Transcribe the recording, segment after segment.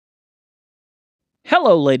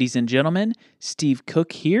Hello, ladies and gentlemen. Steve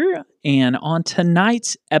Cook here. And on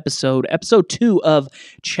tonight's episode 2 of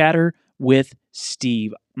Chatter with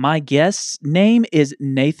Steve, my guest's name is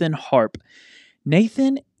Nathan Harp.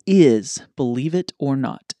 Nathan is, believe it or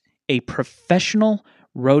not, a professional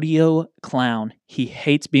rodeo clown. He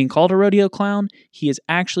hates being called a rodeo clown. He is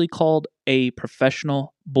actually called a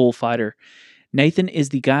professional bullfighter. Nathan is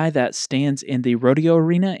the guy that stands in the rodeo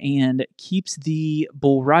arena and keeps the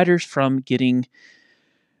bull riders from getting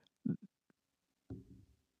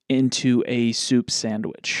into a soup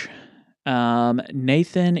sandwich.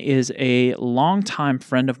 Nathan is a longtime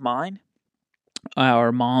friend of mine.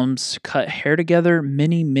 Our moms cut hair together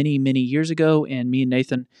many years ago, and me and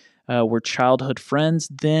Nathan were childhood friends.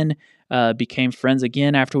 Then became friends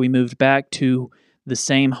again after we moved back to the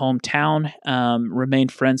same hometown.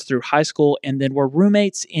 Remained friends through high school, and then were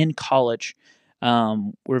roommates in college.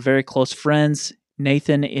 We're very close friends.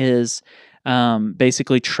 Nathan is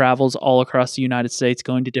basically travels all across the United States,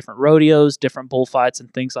 going to different rodeos, different bullfights,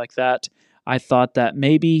 and things like that. I thought that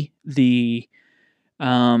maybe the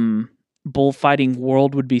bullfighting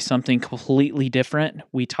world would be something completely different.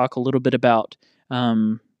 We talk a little bit about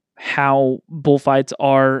how bullfights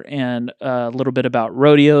are and a little bit about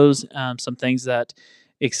rodeos, some things that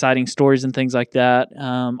exciting stories and things like that.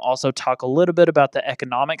 Also talk a little bit about the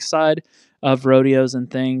economic side of rodeos and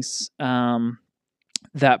things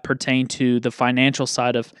that pertain to the financial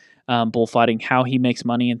side of bullfighting, how he makes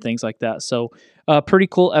money and things like that. So a pretty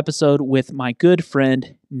cool episode with my good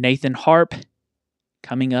friend Nathan Harp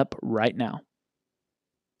coming up right now.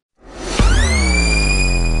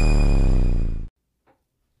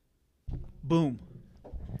 Boom.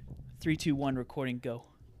 3, 2, 1, recording, go.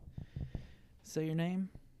 Say your name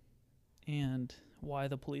and why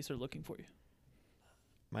the police are looking for you.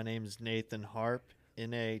 My name is Nathan Harp,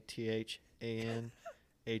 Nathanharp.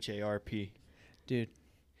 Dude.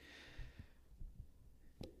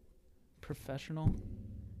 Professional.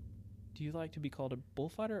 Do you like to be called a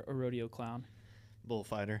bullfighter or rodeo clown?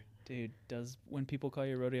 Bullfighter. Dude, when people call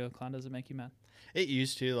you a rodeo clown, does it make you mad? It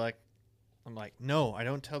used to, I'm like, no, I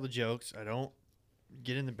don't tell the jokes. I don't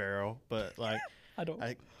get in the barrel. But, I was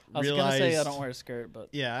going realized, to say I don't wear a skirt, but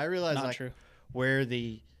yeah, I realized, not true. Where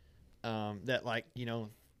the, 30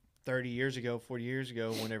 years ago, 40 years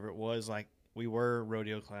ago, whenever it was, we were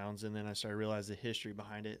rodeo clowns. And then I started to realize the history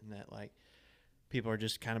behind it and that, people are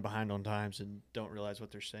just kind of behind on times and don't realize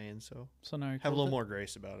what they're saying. So now you're have a little more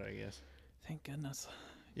grace about it, I guess. Thank goodness.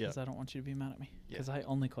 Yeah. Because I don't want you to be mad at me. Because Yeah. I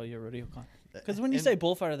only call you a rodeo clown. Because when you say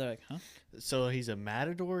bullfighter, they're like, huh? So he's a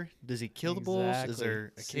matador? Does he kill the bulls? Is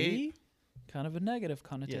there a cape? Kind of a negative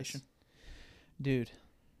connotation. Yes.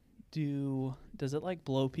 Dude, does it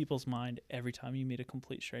blow people's mind every time you meet a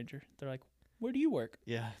complete stranger? They're like, where do you work?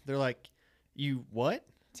 Yeah. They're like, you what?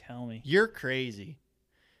 Tell me. You're crazy.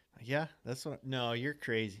 Yeah, that's what. No, you're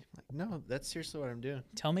crazy. No, that's seriously what I'm doing.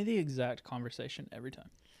 Tell me the exact conversation every time.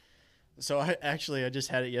 So I just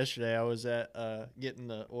had it yesterday. I was at getting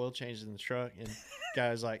the oil changed in the truck, and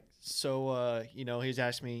guy was like, so he's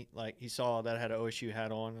asking me, he saw that I had an OSU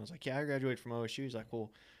hat on. I was like, yeah, I graduated from OSU. He's like,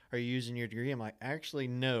 well, are you using your degree? I'm like, actually,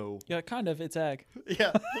 no. Yeah, kind of. It's ag.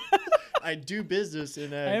 Yeah. I do business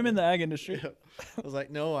in ag. I am in the ag industry. Yeah. I was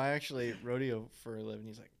like, no, I actually rodeo for a living.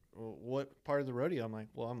 He's like, well, what part of the rodeo? I'm like,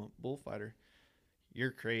 well, I'm a bullfighter.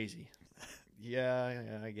 You're crazy.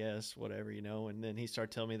 Yeah, I guess, whatever, And then he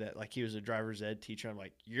started telling me that, he was a driver's ed teacher. I'm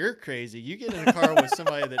like, you're crazy. You get in a car with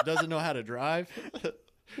somebody that doesn't know how to drive.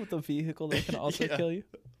 With a vehicle that can also kill you.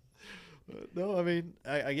 No, I mean,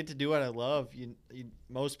 I get to do what I love.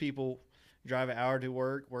 Most people drive an hour to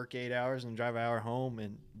work 8 hours, and drive an hour home,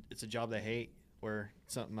 and it's a job they hate, where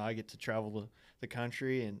it's something I get to travel the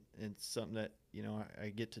country, and it's something that, I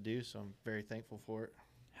get to do, so I'm very thankful for it.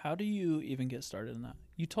 How do you even get started in that?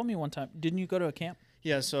 You told me one time, didn't you go to a camp?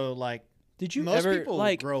 Yeah, so did you most ever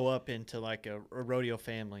people grow up into a rodeo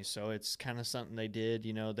family, so it's kind of something they did,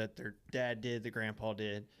 that their dad did, the grandpa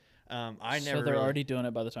did. So they're already doing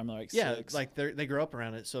it by the time they're 6. They grow up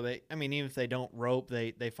around it. So even if they don't rope,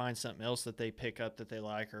 they find something else that they pick up that they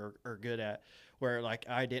like or are good at. Where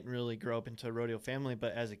I didn't really grow up into a rodeo family,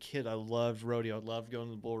 but as a kid I loved rodeo. I loved going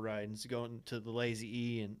to the bull ridings, going to the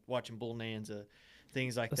Lazy E and watching Bull Nanza,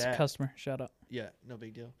 things like That's that. A customer, shout out. Yeah, no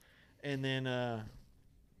big deal. And then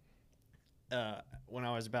when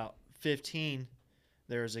I was about 15,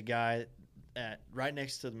 there was a guy right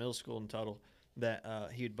next to the middle school in Tuttle that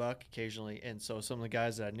he would buck occasionally, and so some of the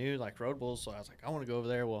guys that I knew rode bulls, so I was like, I want to go over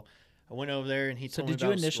there. Well, I went over there, and he told me about So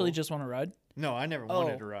did you initially just want to ride? No, I never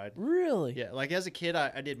wanted to ride. Really? Yeah, as a kid,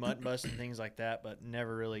 I did mutton bust and things like that, but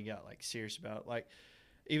never really got serious about it.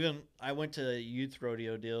 Even I went to a youth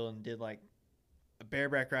rodeo deal and did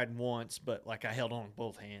bareback riding once, but like I held on with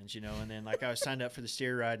both hands, you know, and then like I was signed up for the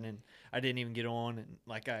steer riding and I didn't even get on. And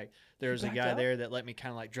like there was a guy there that let me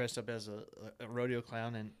kind of like dress up as a rodeo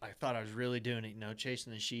clown. And I thought I was really doing it, you know,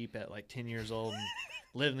 chasing the sheep at like 10 years old and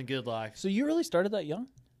living the good life. So you really started that young?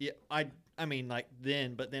 Yeah. I mean like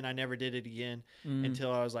then, but then I never did it again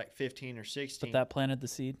until I was like 15 or 16. But that planted the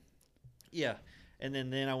seed? Yeah. And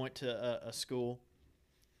then I went to a school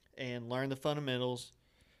and learned the fundamentals.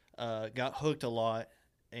 Got hooked a lot,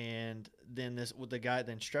 and then the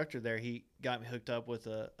instructor there, he got me hooked up with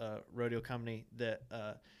a rodeo company that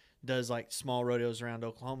does like small rodeos around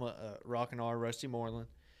Oklahoma, Rock and R, Rusty Moreland,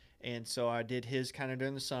 and so I did his kind of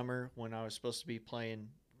during the summer when I was supposed to be playing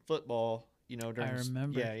football. You know, during I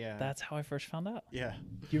remember. Yeah. That's how I first found out. Yeah.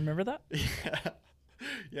 Do you remember that?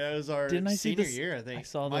 Yeah, it was our senior year, I think. I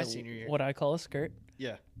saw my senior year. What I call a skirt.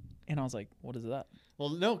 Yeah. And I was like, what is that? Well,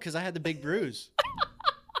 no, because I had the big bruise.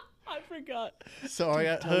 I forgot. So I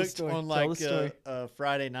got hooked on like a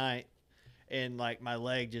Friday night, and like my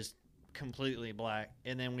leg just completely black.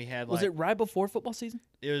 And then we had was it right before football season?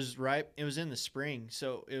 It was right. It was in the spring,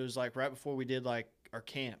 so it was like right before we did like our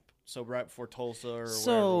camp. So right before Tulsa or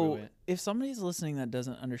wherever we went. If somebody's listening that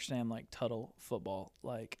doesn't understand like Tuttle football,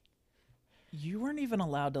 like you weren't even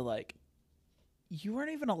allowed to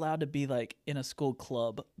be like in a school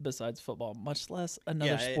club besides football, much less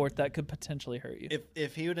another sport that could potentially hurt you.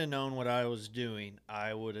 If he would have known what I was doing,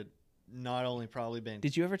 I would have not only probably been.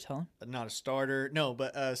 Did you ever tell him? Not a starter, no,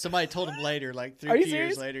 but somebody told him later, like 2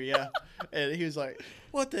 years later, yeah, and he was like,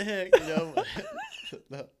 "What the heck," you know?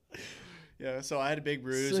 No. Yeah, so I had a big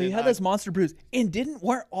bruise. So you had this monster bruise, and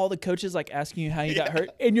weren't all the coaches like asking you how you got hurt,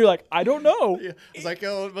 and you're like, I don't know. Yeah. It's like,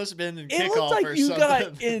 oh, it must have been in kickoff or something. It looked like you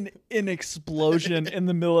got in an explosion in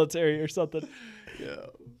the military or something. Yeah,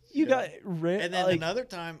 you got ripped. And then another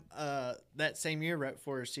time, that same year, right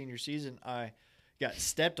before senior season, I got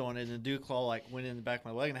stepped on, and the dew claw like went in the back of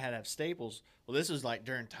my leg, and I had to have staples. Well, this was like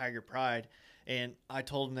during Tiger Pride, and I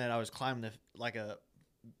told him that I was climbing a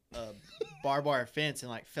barbed wire fence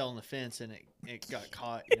and like fell in the fence and it got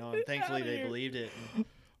caught, you know, and thankfully they believed it.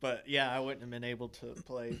 But yeah, I wouldn't have been able to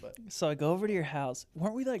play. But so I go over to your house.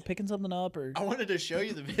 Weren't we like picking something up or? I wanted to show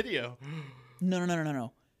you the video.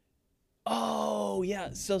 No. Oh yeah.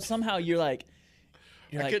 So somehow you're like,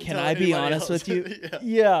 can I be honest with you?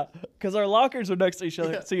 Yeah. Because our lockers are next to each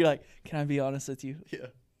other. Yeah. So you're like, can I be honest with you? Yeah.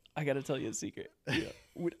 I got to tell you a secret. Yeah.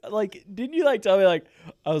 Like, didn't you like tell me like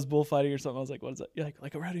I was bullfighting or something? I was like, what is that? You're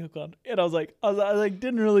like a rodeo clown. And I was like,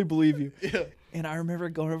 didn't really believe you. Yeah. And I remember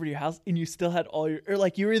going over to your house and you still had all or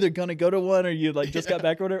like you were either going to go to one or you like just got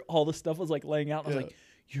back or whatever. All the stuff was like laying out. And I was like,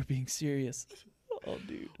 you're being serious. Oh,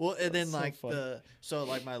 dude. Well, and then like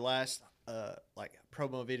my last like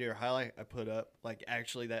promo video or highlight I put up, like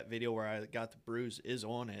actually that video where I got the bruise is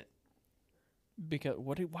on it. Because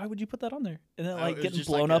why would you put that on there? And then like getting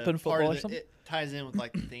blown like up in football or something? It ties in with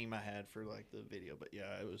like the theme I had for like the video, but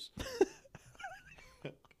yeah, it was.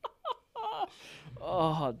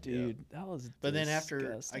 Oh, dude, that was. But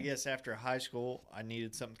disgusting. then after high school, I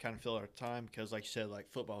needed something to kind of fill our time because, like you said, like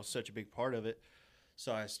football was such a big part of it.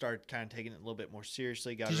 So I started kind of taking it a little bit more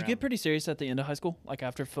seriously. Did you get pretty serious at the end of high school, like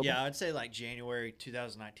after football? Yeah, I'd say like January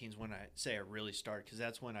 2019 is when I really started because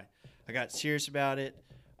that's when I got serious about it.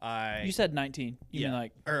 You said 19. You mean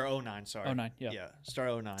like or 09, sorry. 09, yeah. Yeah,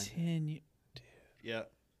 start 09. 10 years. Dude. Yeah.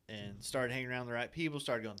 And started hanging around the right people,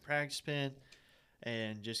 started going to practice pen,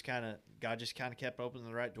 and God just kind of kept opening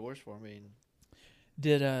the right doors for me.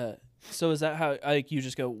 So is that how like you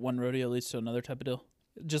just go one rodeo leads to another type of deal?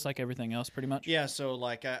 Just like everything else pretty much? Yeah, so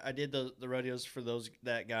like I did the rodeos for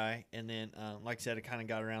that guy, and then like I said, I kind of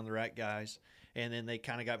got around the right guys, and then they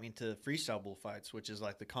kind of got me into freestyle bullfights, which is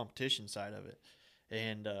like the competition side of it.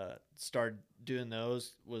 And started doing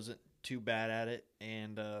those, wasn't too bad at it,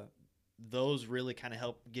 and those really kind of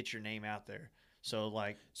help get your name out there. So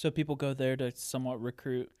people go there to somewhat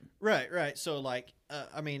recruit. Right. So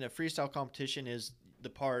a freestyle competition is the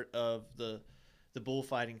part of the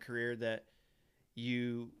bullfighting career that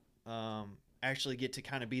you actually get to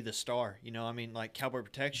kind of be the star. You know, I mean, like Cowboy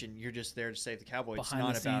Protection, you're just there to save the cowboy.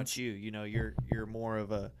 Behind it's not about you. You know, you're more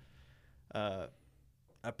of a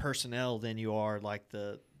personnel than you are like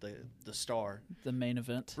the star, the main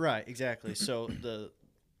event. Right, exactly. So the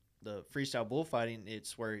freestyle bullfighting,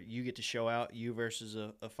 it's where you get to show out you versus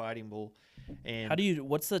a fighting bull. And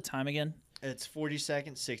what's the time again? It's 40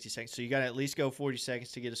 seconds, 60 seconds. So you got to at least go 40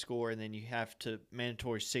 seconds to get a score, and then you have to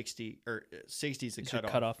mandatory 60 or 60 is the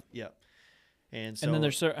cutoff. Yep. And then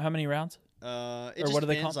there's how many rounds? It just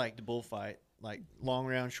depends, like the bullfight. like long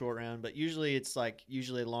round, short round, but usually it's like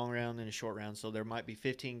usually a long round and a short round. So there might be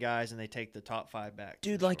 15 guys, and they take the top 5 back.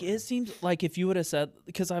 Dude, like it seems like if you would have said,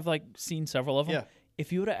 because I've like seen several of them. Yeah.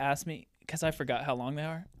 If you would have asked me, because I forgot how long they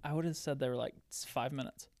are, I would have said they were like 5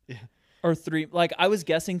 minutes. Yeah. Or 3. Like I was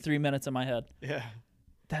guessing 3 minutes in my head. Yeah.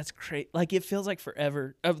 That's great. Like it feels like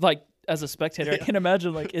forever. Like as a spectator, I can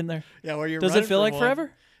imagine like in there. Yeah. Where you're Does it running feel from like one-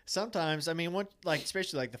 forever? Sometimes, I mean, like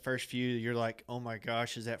especially like the first few, you're like, oh my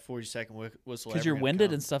gosh, is that 40-second whistle? Because ever you're gonna winded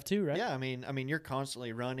come? and stuff too, right? Yeah, I mean, you're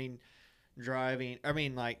constantly running, driving. I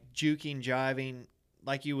mean, like juking, jiving,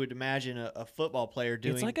 like you would imagine a football player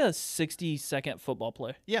doing. It's like a 60-second football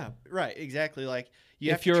play. Yeah, right, exactly. Like you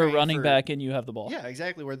have If to you're a train running for- back and you have the ball. Yeah,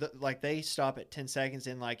 exactly. Where like they stop at 10 seconds,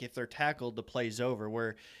 and like if they're tackled, the play's over.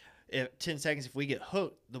 Where if 10 seconds, if we get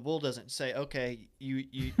hooked, the bull doesn't say, "Okay,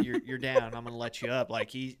 you're down. I'm gonna let you up." Like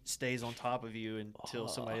he stays on top of you until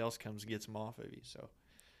somebody else comes and gets him off of you. So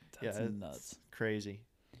That's yeah, nuts. it's crazy.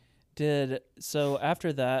 So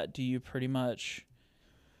after that, do you pretty much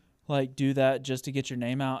like do that just to get your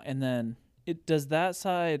name out, and then does that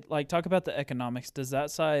side, like, talk about the economics? Does that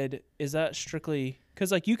side, is that strictly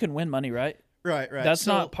because like you can win money, right? Right. That's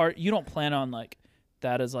So, not part. You don't plan on like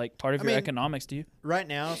that as like part of I your mean, economics, do you? right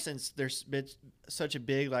now, since there's been such a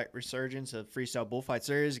big like resurgence of freestyle bullfights,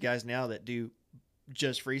 there is guys now that do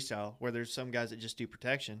just freestyle, where there's some guys that just do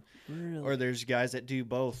protection, Really? or there's guys that do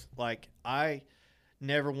both. Like I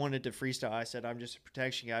never wanted to freestyle. I said I'm just a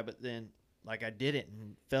protection guy, but then like I did it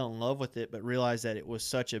and fell in love with it, but realized that it was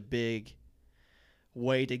such a big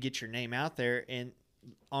way to get your name out there. And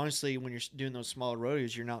honestly, when you're doing those smaller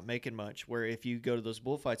rodeos, you're not making much. Where if you go to those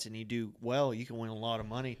bullfights and you do well, you can win a lot of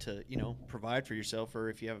money to, provide for yourself, or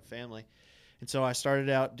if you have a family. And so I started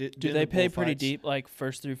out. Do doing they the pay pretty bullfights. deep, like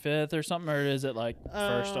first through fifth or something, or is it like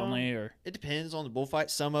first only? Or It depends on the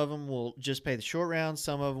bullfight. Some of them will just pay the short rounds.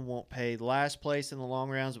 Some of them won't pay last place in the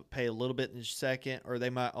long rounds, but pay a little bit in the second, or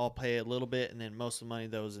they might all pay a little bit, and then most of the money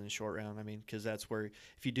though is in the short round. I mean, because that's where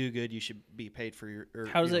if you do good, you should be paid for your.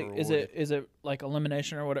 how does it? your Is reward. it like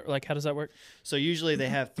elimination or whatever? Like how does that work? So usually they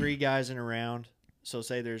have 3 guys in a round. So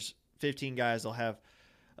say there's 15 guys, they'll have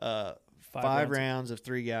five rounds of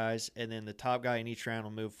 3 guys, and then the top guy in each round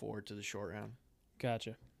will move forward to the short round.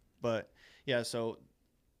 Gotcha. But yeah, so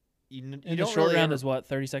you And don't the short really round ever- is what,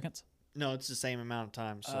 30 seconds? no, it's the same amount of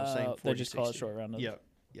time. So same 40, they just call it 60. short round. Yep.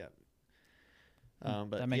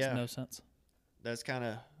 But that makes yeah, no sense. that's kind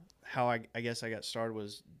of how I guess I got started,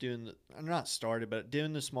 was doing not started, but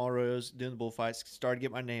doing the small rodeos, doing the bullfights, started to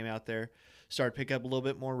get my name out there, started picking up a little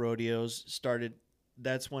bit more rodeos,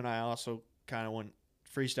 that's when I also kind of, when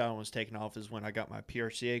freestyle was taken off, is when I got my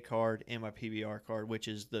PRCA card and my PBR card, which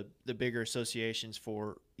is the bigger associations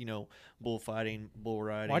for, bullfighting, bull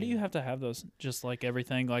riding. Why do you have to have those? Just like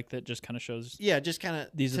everything like that just kind of shows. Yeah, just kind of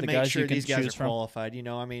These are to the make guys sure you can these guys choose are from? qualified.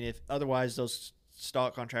 I mean, if otherwise those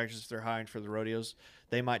stock contractors, if they're hiring for the rodeos,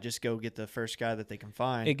 they might just go get the first guy that they can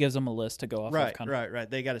find. It gives them a list to go off Right, of. Kind of. right.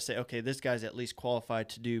 They got to say, okay, this guy's at least qualified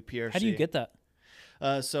to do PRC. How do you get that?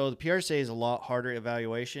 So the PRC is a lot harder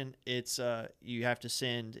evaluation. It's you have to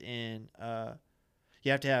send in.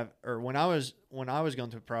 You have to have, or when I was going through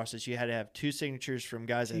the process, you had to have 2 signatures from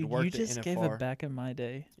guys that had Dude, worked you just at gave NFR. it back in my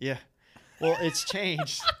day. Yeah. Well, it's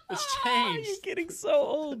changed. It's changed. You're getting so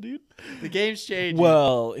old, dude. The game's changed.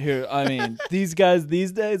 Well, here, I mean, these guys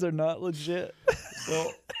these days are not legit.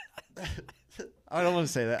 Well, I don't want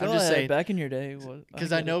to say that. Go I'm just ahead. saying, Back in your day,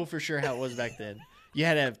 because I know for sure how it was back then. You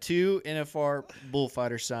had to have 2 NFR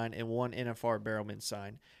bullfighter sign and 1 NFR barrelman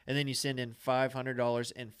sign, and then you send in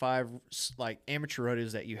 $500 and 5 like amateur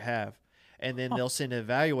rodeos that you have, and then they'll send an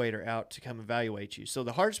evaluator out to come evaluate you. So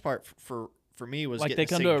the hardest part for me was like getting they the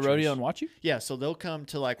come to a signatures. rodeo and watch you. Yeah, so they'll come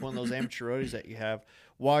to like one of those amateur rodeos that you have,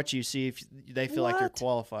 watch you, see if they feel like you're What?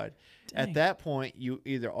 qualified. Dang. At that point, you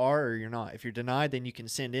either are or you're not. If you're denied, then you can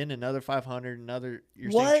send in another 500,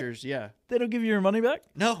 your What? signatures. Yeah. They don't give you your money back.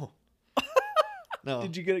 No. No.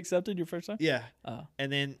 Did you get accepted your first time? Yeah. Oh.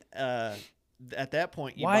 And then at that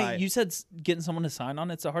point, you Why? buy. You said getting someone to sign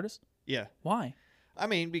on it's the hardest. Yeah. Why? I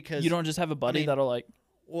mean, because You don't just have a buddy mean, that'll like.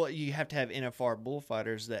 well, you have to have NFR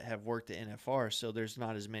bullfighters that have worked at NFR, so there's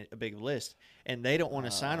not as many, a big list, and they don't want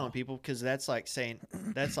to sign on people because that's like saying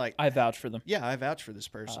that's like I vouch for them. yeah, I vouch for this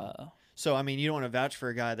person. So I mean, you don't want to vouch for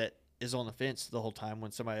a guy that is on the fence the whole time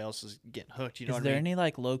when somebody else is getting hooked. You know Is what there I mean? any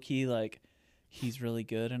like low key like he's really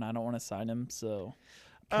good and I don't want to sign him so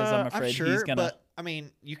because I'm afraid sure, he's gonna. But I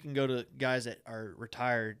mean, you can go to guys that are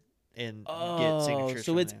retired and get Oh, signatures.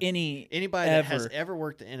 so from it's them. ever, anybody that has ever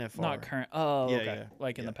worked at NFR. not current. Oh, Yeah, okay. yeah,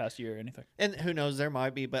 Like in yeah. the past year or anything. And who knows, there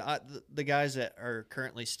might be, but the guys that are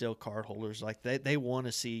currently still card holders, like they want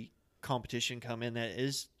to see competition come in that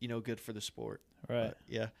is, good for the sport. Right. But,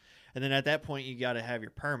 yeah. And then at that point, you got to have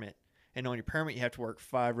your permit. And on your permit, you have to work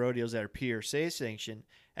 5 rodeos that are PRSA sanctioned.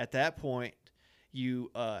 At that point,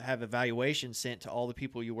 you have evaluations sent to all the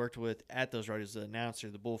people you worked with at those rodeos, the announcer,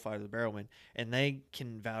 the bullfighter, the barrelman, and they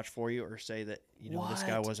can vouch for you or say that, this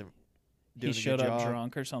guy wasn't doing He a showed good up job.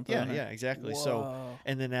 drunk or something. Yeah, exactly. So, Whoa.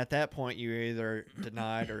 and then at that point, you're either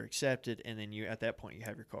denied or accepted, and then at that point, you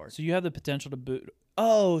have your card. So you have the potential to boot.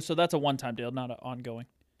 Oh, so that's a one-time deal, not an ongoing.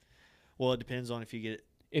 Well, it depends on if you get it.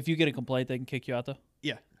 If you get a complaint, they can kick you out, though?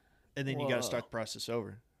 Yeah. And then you got to start the process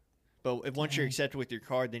over. But if once you're accepted with your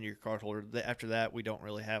card, then you're a card holder. After that, we don't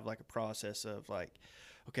really have like a process of like,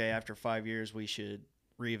 okay, after 5 years, we should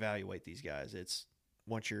reevaluate these guys. It's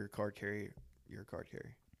once you're a card carrier, you're a card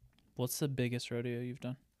carrier. What's the biggest rodeo you've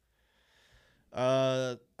done?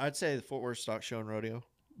 I'd say the Fort Worth Stock Show and Rodeo.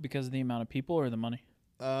 Because of the amount of people or the money?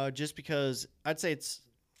 Just because I'd say it's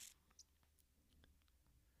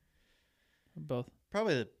Both.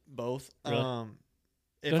 probably both. Really?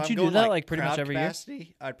 If Don't I'm you do going that, like like, pretty much crowd every year?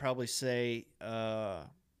 capacity, I'd probably say I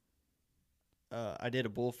did a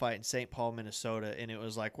bullfight in St. Paul, Minnesota, and it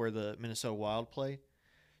was like where the Minnesota Wild play.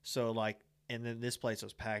 So like, and then this place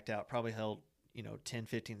was packed out, probably held 10,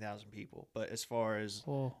 15,000 people. But as far as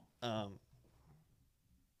Whoa.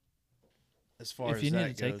 If you need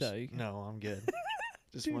that to take goes, that, you can. no, I'm good.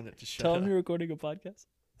 Just Dude, wanted to shut Tell up. them you're recording a podcast.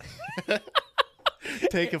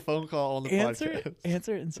 Take a phone call on the podcast.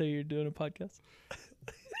 Answer it and say you're doing a podcast.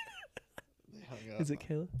 They hung up. Is it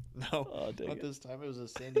Kayla? No, Oh, dang not it. this time. It was a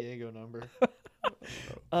San Diego number.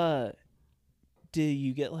 Do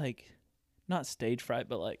you get like, not stage fright,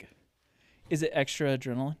 but like, is it extra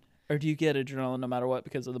adrenaline? Or do you get adrenaline no matter what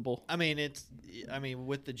because of the bull? I mean,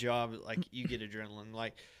 with the job, like you get adrenaline.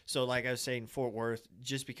 Like, so like I was saying, Fort Worth,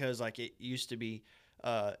 just because like it used to be,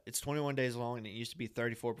 it's 21 days long and it used to be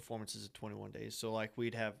 34 performances in 21 days. So like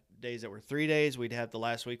we'd have days that were 3 days. We'd have the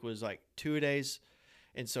last week was like 2 days.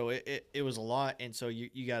 And so it was a lot. And so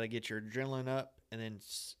you got to get your adrenaline up and then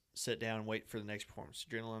sit down and wait for the next performance.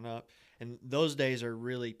 Adrenaline up. And those days are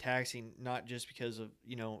really taxing, not just because of,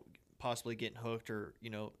 possibly getting hooked or,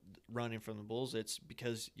 running from the bulls. It's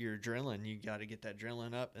because your adrenaline, you got to get that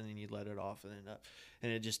adrenaline up and then you let it off and then up.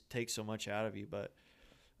 And it just takes so much out of you. But,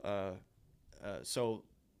 so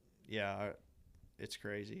yeah, it's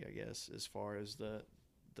crazy, I guess, as far as the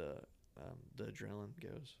adrenaline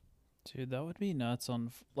goes. Dude, that would be nuts on,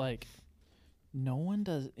 like, no one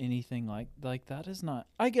does anything like that is not,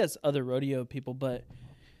 I guess other rodeo people, but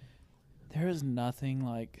there is nothing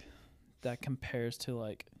like that compares to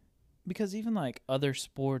like, because even like other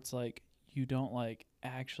sports, like you don't like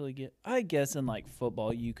actually get, I guess in like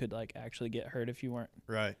football, you could like actually get hurt if you weren't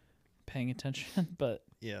Right. paying attention, but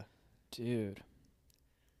Yeah. dude,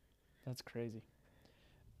 that's crazy.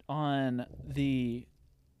 On the,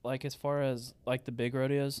 like, as far as like the big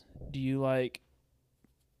rodeos, do you like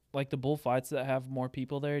the bullfights that have more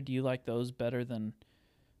people there? Do you like those better than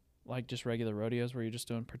like just regular rodeos where you're just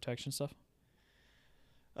doing protection stuff?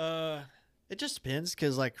 It just depends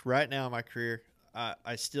because like right now in my career,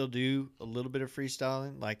 I still do a little bit of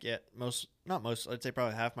freestyling. Like at not most, I'd say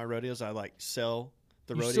probably half my rodeos, I like sell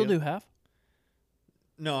the rodeo. You still do half?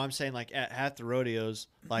 No, I'm saying like at half the rodeos,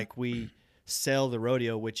 like we sell the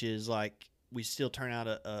rodeo, which is like we still turn out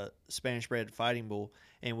a Spanish bred fighting bull,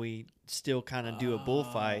 and we still kind of do a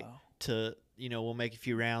bullfight to, we'll make a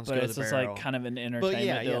few rounds, But go it's to the just barrel. like kind of an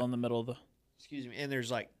entertainment deal yeah. in the middle of the. Excuse me. And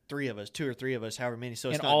there's like 2 or 3 of us, however many. So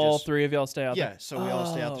it's And not all just, 3 of y'all stay out there? yeah, so we all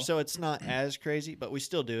stay out Oh. there. So it's not as crazy, but we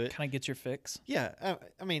still do it. Kind of gets your fix. Yeah,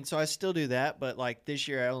 I mean, so I still do that, but like this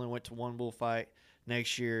year I only went to 1 bullfight.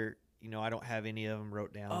 Next year, I don't have any of them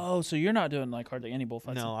wrote down. Oh, so you're not doing like hardly any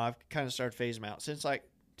bullfights? No, I've kind of started phasing them out since like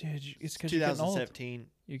Dude, it's because you're getting old. 2017.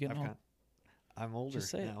 You're getting old. I'm older Just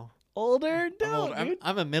say it. now. Older? I'm No, older. dude.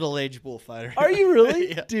 I'm a middle-aged bullfighter. Are you really?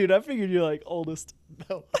 Yeah. Dude, I figured you're like oldest.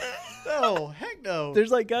 No, heck no. There's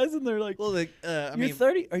like guys in there like, Well, I you're mean,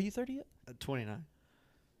 30? Are you 30 yet? 29.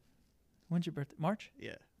 When's your birthday? March?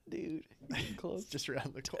 Yeah, Dude, you're getting close. it's just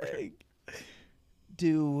around the corner. Dang.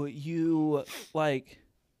 Do you like?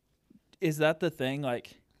 Is that the thing?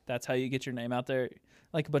 Like, that's how you get your name out there?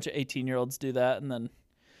 Like a bunch of 18-year-olds do that, and then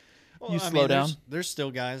Well, you I slow mean, down. There's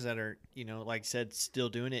still guys that are, like I said, still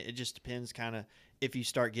doing it. It just depends kind of if you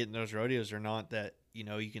start getting those rodeos or not that,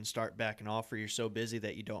 you can start backing off or you're so busy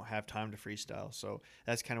that you don't have time to freestyle. So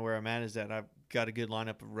that's kind of where I'm at, is that I've got a good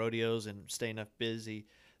lineup of rodeos and stay enough busy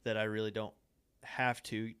that I really don't have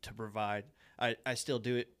to provide. I still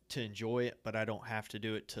do it to enjoy it, but I don't have to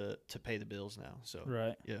do it to pay the bills now. So,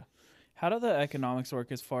 Right. yeah. How do the economics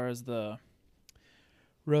work as far as the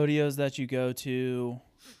rodeos that you go to?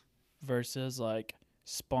 versus like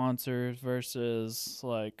sponsors versus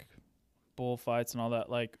like bullfights and all that.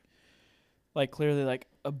 Like clearly, like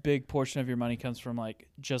a big portion of your money comes from like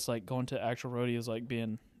just like going to actual rodeos, like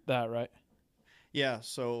being that, right? Yeah.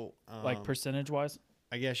 So Like percentage wise.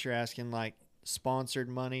 I guess you're asking like sponsored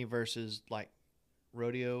money versus like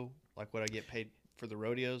rodeo, like what I get paid for the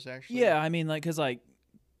rodeos actually. Yeah, I mean, like, cause like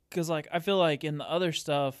I feel like in the other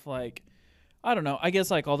stuff, like I don't know, I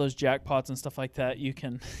guess like all those jackpots and stuff like that, you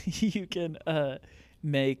can you can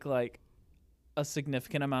make like a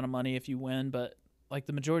significant amount of money if you win, but like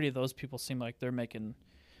the majority of those people seem like they're making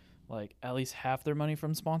like at least half their money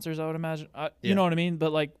from sponsors, I would imagine. You Yeah. know what I mean?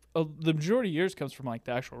 But like the majority of yours comes from like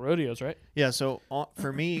the actual rodeos, right? Yeah. So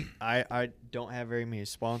for me, I don't have very many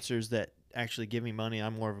sponsors that actually give me money.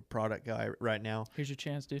 I'm more of a product guy right now. Here's your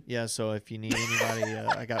chance, dude. Yeah. So if you need anybody,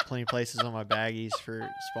 I got plenty of places on my baggies for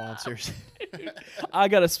sponsors. I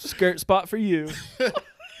got a skirt spot for you.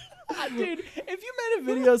 Dude, if you made a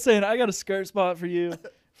video saying I got a skirt spot for you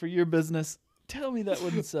for your business, tell me that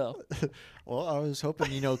wouldn't sell. Well, I was hoping,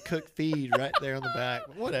 cook feed right there on the back.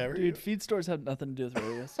 But whatever. Dude, feed stores have nothing to do with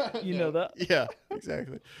rodeos. You know that? Yeah,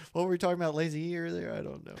 exactly. What were we talking about, Lazy E earlier? I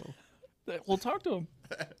don't know. We'll talk to him.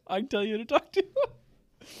 I can tell you to talk to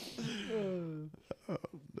him.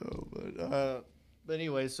 No, but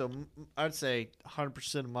anyway, so I'd say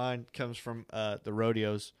 100% of mine comes from the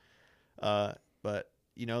rodeos. But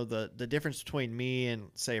the difference between me and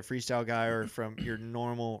say a freestyle guy or from your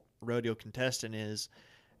normal rodeo contestant is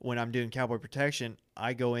when I'm doing cowboy protection,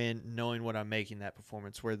 I go in knowing what I'm making that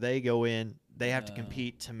performance. Where they go in, they have to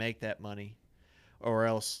compete to make that money, or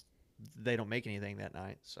else they don't make anything that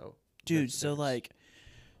night. So, Dude, so like,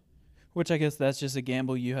 which I guess that's just a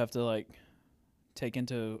gamble you have to like take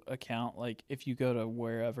into account. Like if you go to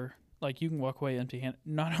wherever, like you can walk away empty-handed,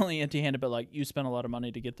 not only empty-handed, but like you spend a lot of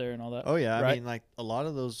money to get there and all that. Oh yeah, right? I mean, like a lot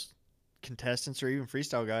of those contestants or even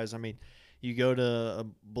freestyle guys. I mean, you go to a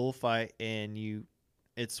bullfight and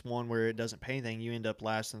it's one where it doesn't pay anything. You end up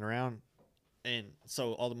lasting around, and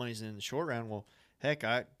so all the money's in the short round. Well, heck,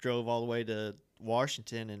 I drove all the way to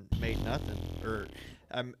Washington and made nothing, or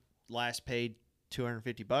I'm last paid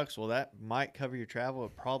 $250. Well, that might cover your travel.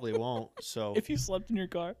 It probably won't. So If you slept in your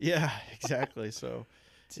car. yeah, exactly. So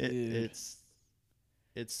Dude.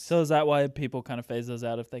 it's So is that why people kind of phase those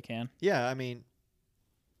out if they can? yeah. I mean,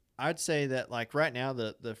 I'd say that like right now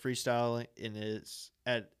the freestyle is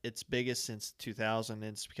at its biggest since 2000.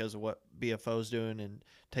 It's because of what BFO's doing and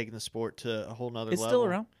taking the sport to a whole nother It's level. still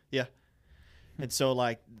around. Yeah. And so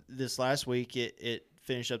like this last week it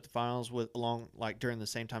finished up the finals with along like during the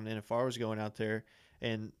same time the NFR was going out there,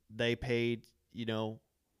 and they paid the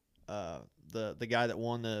guy that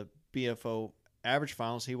won the BFO average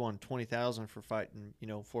finals, he won $20,000 for fighting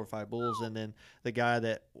 4 or 5 bulls, and then the guy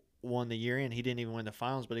that won the year in, he didn't even win the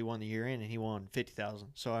finals, but he won the year in and he won $50,000.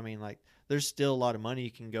 So I mean, like, there's still a lot of money you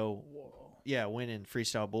can go win in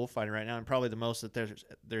freestyle bullfighting right now, and probably the most that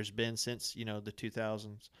there's been since the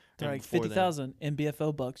 2000s. They're like 50,000 in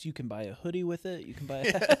BFO bucks. You can buy a hoodie with it. You can buy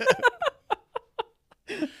a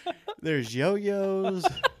There's yo-yos,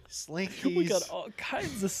 slinkies. We got all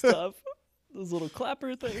kinds of stuff. Those little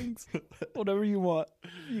clapper things, whatever you want.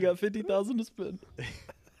 You got 50,000 to spend.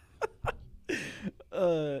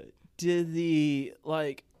 Did the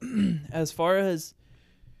as far as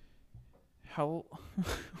how?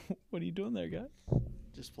 What are you doing there, guy?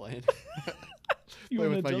 Just playing. You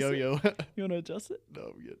Playing want with to my adjust yo-yo. it? You want to adjust it?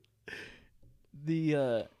 No, I'm good.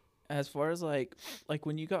 The as far as like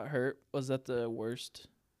when you got hurt, was that the worst?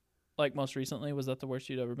 Like most recently, was that the worst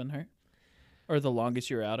you'd ever been hurt, or the longest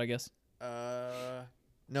you were out? I guess.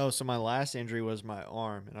 No. So my last injury was my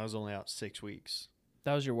arm, and I was only out 6 weeks.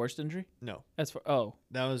 That was your worst injury? No, As far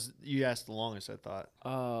that was you asked the longest. I thought.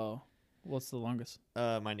 What's the longest?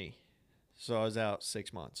 My knee. So I was out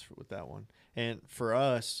 6 months with that one. And for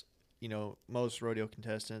us, most rodeo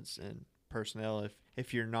contestants and personnel,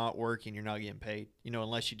 if you're not working, you're not getting paid.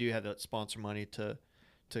 Unless you do have that sponsor money to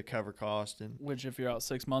cover cost. And Which, if you're out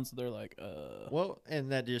 6 months, they're like, well,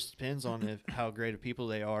 and that just depends on how great of people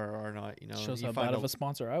they are or not. shows you how find bad of a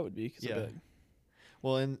sponsor I would be. 'Cause Yeah. I'd be like,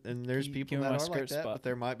 Well, and there's Give people me that my are like skirt that, spot. but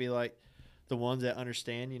there might be like the ones that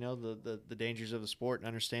understand, the dangers of the sport and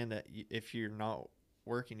understand that if you're not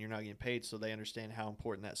working, you're not getting paid, so they understand how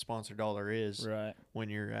important that sponsor dollar is right. when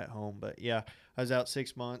you're at home. But yeah, I was out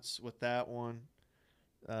 6 months with that one,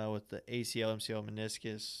 with the ACL, MCL,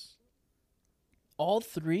 meniscus. All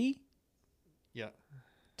 3? Yeah.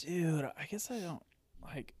 Dude, I guess I don't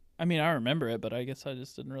like. I mean, I remember it, but I guess I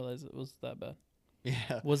just didn't realize it was that bad.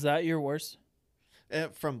 Yeah. Was that your worst?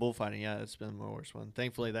 From bullfighting, yeah, it's been my worst one.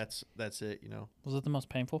 Thankfully, that's it. Was it the most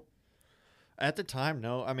painful? At the time,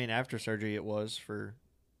 no. I mean, after surgery, it was for,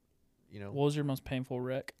 you know. What was your most painful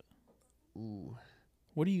wreck? Ooh.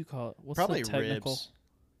 What do you call it? What's Probably the technical? ribs.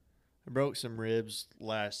 I broke some ribs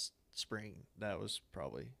last spring. That was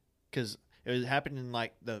probably because it happened in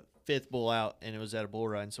like the 5th bull out, and it was at a bull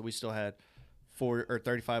ride. And so we still had 4 or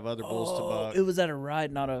 35 other bulls to buck. It was at a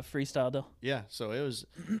ride, not a freestyle deal. Yeah, so it was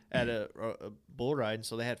at a bull ride, and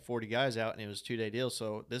so they had 40 guys out, and it was a 2-day deal.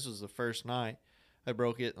 So this was the first night. I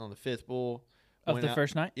broke it on the 5th bull. Of the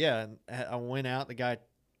first night? Yeah, and I went out. The guy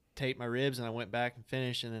taped my ribs, and I went back and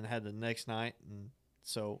finished, and then had the next night. And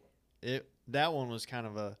so that one was kind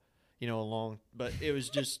of a, a long, but it was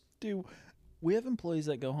just. Dude, we have employees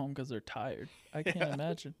that go home because they're tired. I can't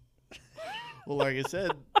imagine. Well, like I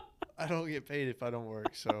said, I don't get paid if I don't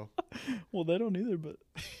work, so. Well, they don't either, but.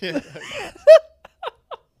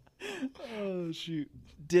 Oh, shoot.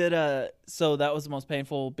 So that was the most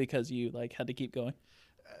painful because you like had to keep going?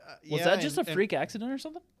 Was that just a freak accident or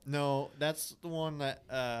something? No, that's the one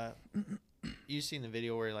that you seen the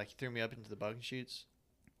video where like he threw me up into the bucking chutes.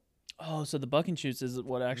 Oh, so the bucking chutes is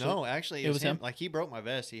what actually? No, actually, it was him. Like he broke my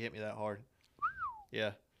vest. He hit me that hard.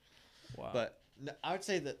 Yeah. Wow. But I would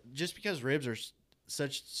say that just because ribs are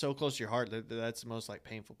so close to your heart, that's the most like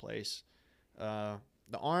painful place. The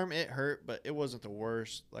arm, it hurt, but it wasn't the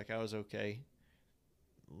worst. Like I was okay.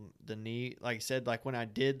 The knee, like I said, like when I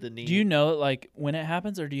did the knee. Do you know like when it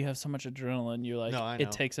happens, or do you have so much adrenaline you're like, no, I know.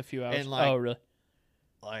 It takes a few hours? And, like, oh, really?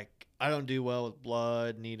 Like I don't do well with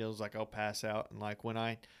blood, needles. Like I'll pass out, and like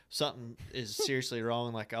when something is seriously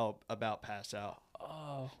wrong, like I'll about pass out.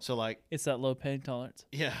 Oh. So like it's that low pain tolerance.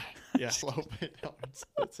 Yeah, low pain tolerance.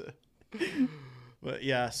 That's it. But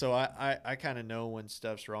yeah, so I kind of know when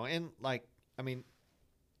stuff's wrong, and like I mean.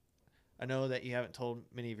 I know that you haven't told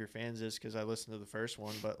many of your fans this because I listened to the first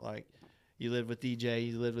one, but like you live with DJ,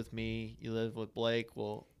 you live with me, you live with Blake.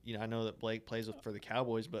 Well, I know that Blake plays for the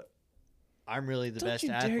Cowboys, but I'm really the best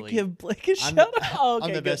athlete. Don't you dare give Blake a shout out. Oh, okay,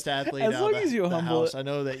 I'm the best athlete as out long of as you the humble house. it. I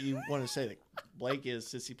know that you want to say that Blake is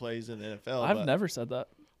since he plays in the NFL. I've never said that.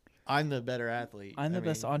 I'm the better athlete. I'm the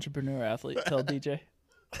best entrepreneur athlete. Tell DJ.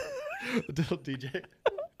 Tell DJ.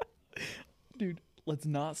 Dude, let's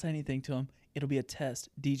not say anything to him. It'll be a test.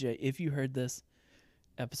 DJ, if you heard this,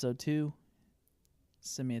 episode 2,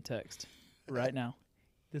 send me a text right now.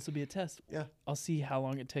 This will be a test. Yeah. I'll see how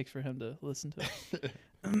long it takes for him to listen to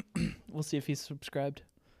it. We'll see if he's subscribed.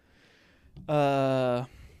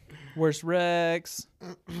 Worst Rex.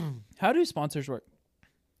 How do sponsors work?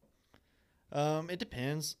 It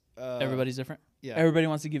depends. Everybody's different? Yeah. Everybody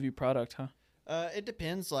wants to give you product, huh? It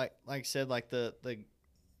depends. Like I said, like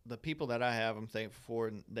the people that I have, I'm thankful for,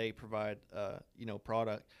 and they provide,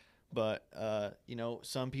 product. But,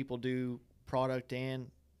 some people do product and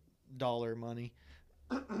dollar money.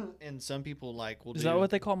 And some people will Is that what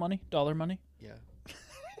they call money? Dollar money? Yeah.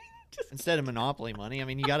 Instead of monopoly money. I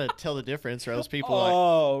mean, you got to tell the difference, or else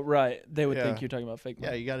people right. They would Yeah. think you're talking about fake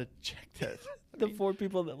money. Yeah, you got to check that. The 4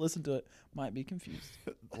 people that listen to it might be confused.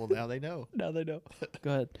 Well, now they know. Now they know.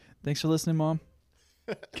 Go ahead. Thanks for listening, Mom.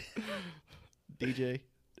 DJ.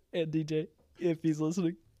 And DJ, if he's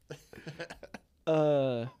listening.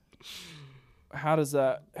 How does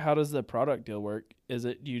the product deal work? Is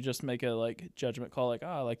it, do you just make a judgment call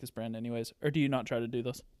I like this brand anyways, or do you not try to do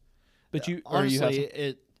this? But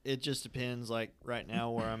honestly, it just depends. Like right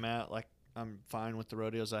now where I'm at, I'm fine with the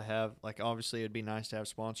rodeos I have. Obviously it'd be nice to have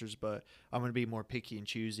sponsors, but I'm gonna be more picky and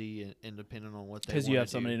choosy and depending on what they want. Because you have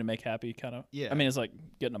somebody to make happy, kind of. Yeah. I mean, it's like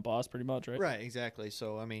getting a boss, pretty much, right? Right, exactly.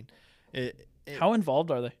 So I mean, how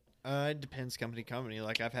involved are they? It depends company to company.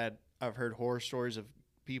 I've heard horror stories of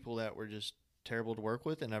people that were just terrible to work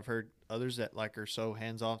with, and I've heard others that are so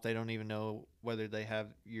hands off they don't even know whether they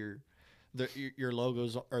have your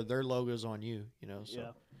logos or their logos on you.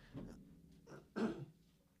 So. Yeah.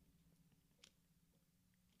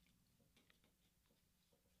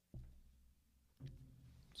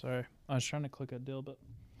 Sorry, I was trying to click a deal, but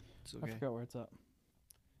It's okay. I forgot where it's at.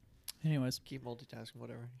 Anyways, Keep multitasking,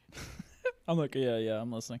 whatever. I'm like, yeah,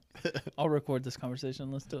 I'm listening. I'll record this conversation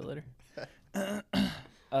and listen to it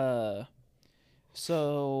later.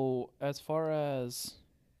 So as far as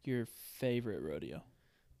your favorite rodeo,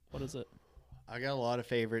 what is it? I got a lot of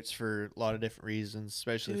favorites for a lot of different reasons,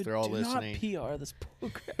 especially if they're all listening. Do not PR this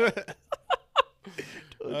program.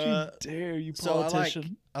 Don't you dare, you politician. So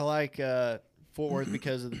I like Fort Worth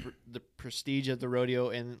because of the prestige of the rodeo,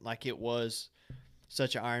 and it was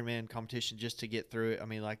such an Ironman competition just to get through it. I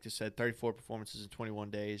mean, like I said, 34 performances in 21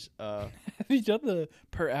 days. Have you done the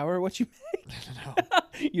per hour what you make? No.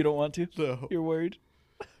 You don't want to? No. You're worried?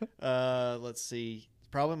 Let's see.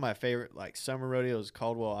 Probably my favorite summer rodeo is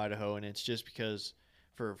Caldwell, Idaho, and it's just because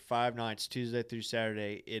for 5 nights, Tuesday through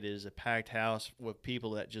Saturday. It is a packed house with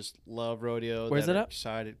people that just love rodeo. Where's that it are at?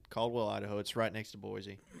 Excited. Caldwell, Idaho. It's right next to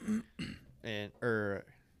Boise. And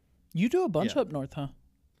You do a bunch Yeah. up north, huh?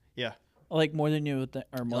 Yeah. Like more than you would think,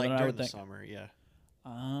 or more like than I during would the think. summer, yeah.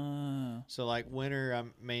 Ah, So like winter,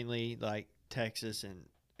 I'm mainly like Texas and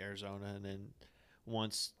Arizona, and then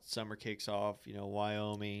once summer kicks off,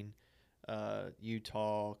 Wyoming,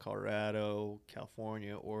 Utah, Colorado,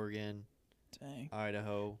 California, Oregon, dang.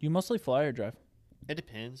 Idaho. You mostly fly or drive? It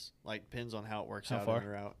depends. Like depends on how it works How out far? on the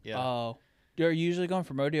route. Yeah. Oh. Are you usually going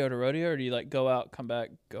from rodeo to rodeo, or do you like go out, come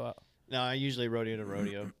back, go out? No, I usually rodeo to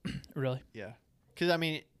rodeo. Really? Yeah. Because I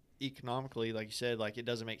mean, economically, like you said, like it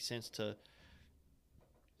doesn't make sense to,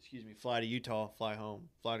 fly to Utah, fly home,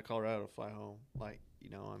 fly to Colorado, fly home. Like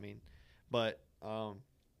I mean, but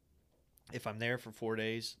if I'm there for 4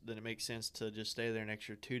 days, then it makes sense to just stay there an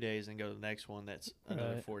extra 2 days and go to the next one. That's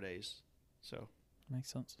another Right. 4 days. So Makes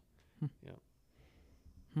sense. Yeah.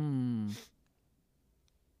 I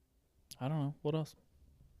don't know. What else?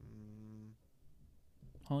 mm,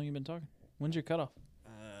 How long you been talking? When's your cutoff?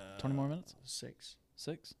 20 more minutes? 6.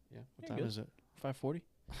 6? Yeah. What You're time good. is it? 5:40?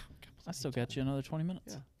 I still got you another 20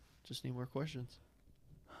 minutes. Yeah. Just need more questions.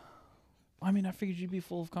 I mean, I figured you'd be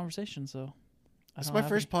full of conversation, so. That's don't my have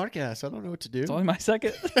first podcast. I don't know what to do. It's only my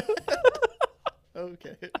second.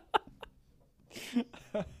 Okay.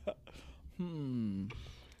 Do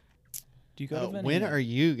you go to any, When are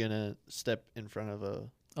you gonna step in front of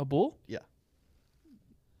a bull?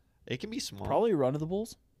 It can be small. Probably Run of the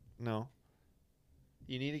Bulls. No.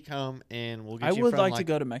 You need to come and we'll get I you would from like to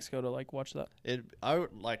go to Mexico to like watch that. I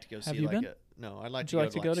would like to go see you like been? no, I'd like Would to you go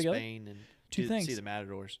like to to go together? Spain and Two see things. the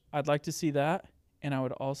matadors. I'd like to see that, and I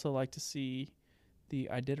would also like to see the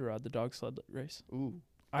Iditarod, the dog sled race. Ooh.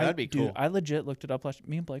 That'd be Dude, cool. I legit looked it up last.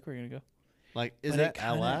 Me and Blake were gonna go. Like is But that it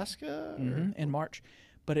kinda- Alaska? In March,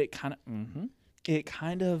 but it kind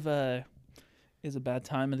of is a bad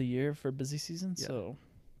time of the year for busy season, Yeah. so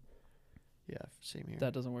Yeah, same here.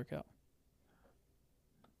 that doesn't work out.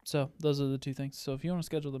 So those are the two things. So if you want to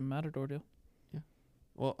schedule the Matador deal,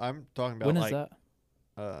 Well, I'm talking about when is like that?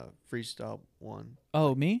 freestyle one.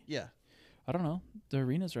 Oh, me? Yeah. I don't know. The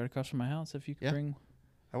arena's right across from my house. If you could Yeah.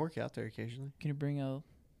 I work out there occasionally. can you bring a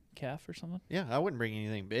calf or something? Yeah, I wouldn't bring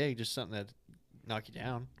anything big, just something that knock you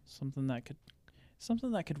down. Something that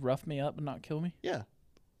could rough me up and not kill me. Yeah.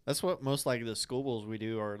 That's what most like the school bulls we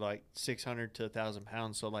do are like 600 to 1,000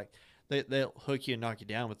 pounds. So like they'll hook you and knock you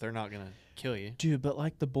down, but they're not going to kill you. Dude, but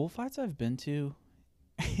like the bullfights I've been to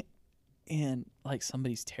and like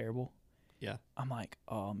somebody's terrible. Yeah. I'm like,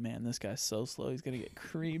 oh man, this guy's so slow. He's going to get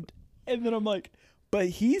creamed. And then I'm like, but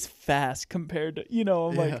he's fast compared to, I'm Yeah.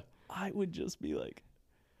 like, I would just be like,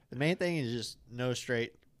 The main thing is just no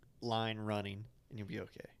straight line running and you'll be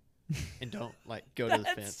okay. And don't like go to the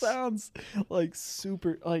that fence. sounds like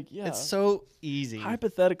super, like, yeah. It's so easy.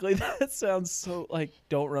 Hypothetically, that sounds so like,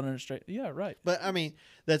 don't run in a straight. Yeah, right. But I mean,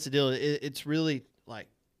 that's the deal. It's really like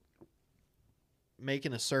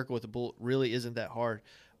making a circle with a bull really isn't that hard,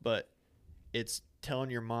 but it's telling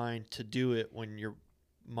your mind to do it when your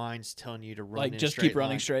mind's telling you to run. Like, in a just straight keep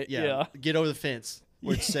running line. straight. Yeah. Get over the fence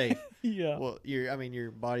where it's safe. Yeah. Well,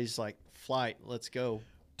 your body's like flight. Let's go.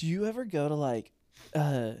 Do you ever go to like,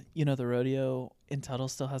 the rodeo in Tuttle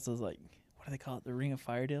still has those like, what do they call it? The Ring of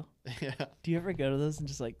Fire deal? Yeah. Do you ever go to those and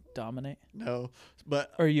just like dominate? No,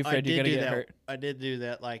 but Or are you I afraid you're did going to do get that. hurt? I did do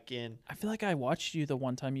that like in I feel like I watched you the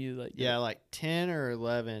one time you like. did yeah, it. like 10 or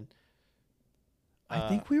 11. I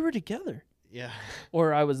think we were together. Yeah.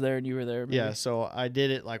 Or I was there and you were there. Maybe. Yeah, so I did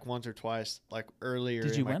it like once or twice, like earlier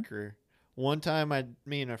Did in you my win? career. One time,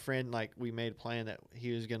 me and a friend, like we made a plan that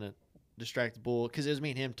he was gonna distract the bull because it was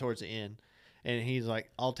me and him towards the end, and he's like,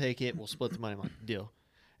 "I'll take it. We'll split the money." I'm like, "Deal."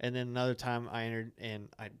 And then another time I entered and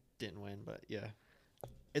I didn't win, but yeah,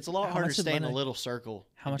 it's a lot How harder much to is the stay in a money? little circle.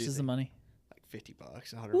 How and much do is the things. money? Like $50,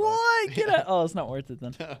 $100. What? Get Yeah. out. Oh, it's not worth it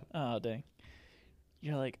then. Oh, dang.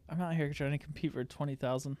 You're like, I'm out here trying to compete for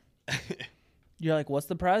 20,000. You're like, what's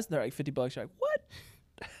the prize? They're like $50. You're like, what?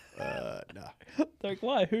 No. They're like,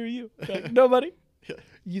 why? Who are you? You're like, nobody.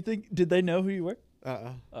 You think? Did they know who you were?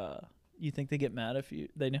 You think they get mad if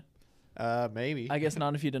they knew? Maybe. I guess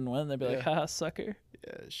not if you didn't win. They'd be like, Yeah. haha, sucker.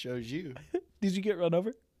 Yeah, it shows you. Did you get run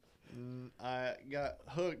over? I got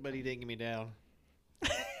hooked, but he didn't get me down.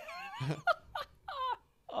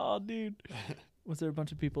 Oh, dude. Was there a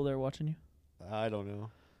bunch of people there watching you? I don't know.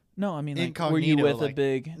 No, I mean, like, were Incognito, you with a like-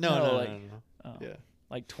 big? No, like, no. Oh, Yeah.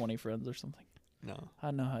 like 20 friends or something. No. I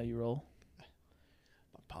don't know how you roll.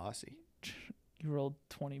 My posse. You roll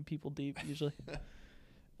 20 people deep usually.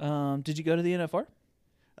 Did you go to the NFR?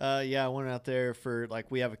 Yeah, I went out there for like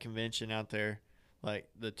we have a convention out there like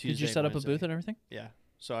the Tuesday. Did you set up a Wednesday. booth and everything? Yeah.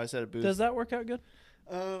 So I set a booth. Does that work out good?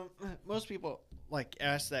 Most people like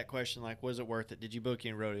ask that question, like, was it worth it? Did you book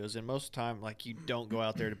any rodeos? And most of the time, like, you don't go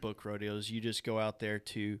out there to book rodeos. You just go out there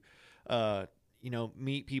to,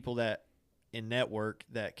 meet people that in network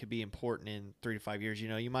that could be important in 3 to 5 years.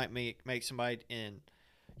 You might make somebody in,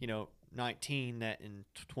 19 that in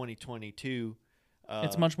 2022.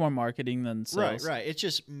 It's much more marketing than sales. Right. It's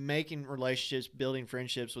just making relationships, building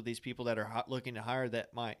friendships with these people that are looking to hire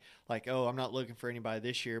that might, like, oh, I'm not looking for anybody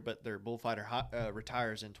this year, but their bullfighter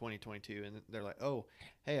retires in 2022. And they're like, oh,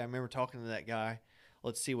 hey, I remember talking to that guy.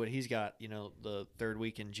 Let's see what he's got, the third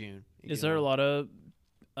week in June. Is there a lot of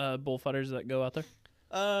bullfighters that go out there?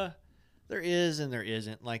 There is and there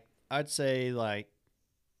isn't. Like, I'd say, like,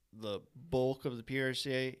 the bulk of the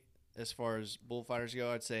PRCA, as far as bullfighters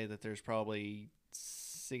go, I'd say that there's probably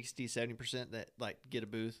 60-70% that like get a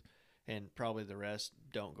booth, and probably the rest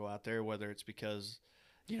don't go out there, whether it's because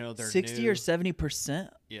they're 60 new. or 70%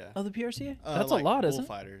 of the PRCA. That's like a lot, isn't it?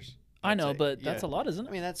 Bullfighters. I know, say. but that's a lot, isn't it?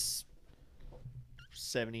 I mean, that's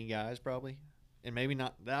 70 guys probably, and maybe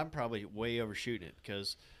not. I'm probably way overshooting it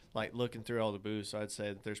because like looking through all the booths, I'd say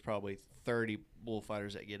that there's probably 30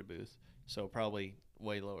 bullfighters that get a booth, so probably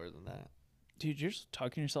way lower than that. Dude, you're just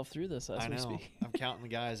talking yourself through this as we speak. I'm counting the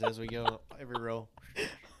guys as we go every row.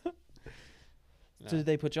 No. So did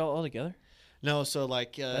they put y'all all together? No, so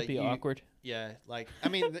like That'd be awkward. Yeah, like I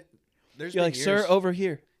mean, there's You're been like, years, sir, over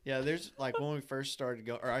here. Yeah, there's like when we first started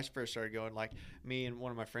going, or I first started going, like me and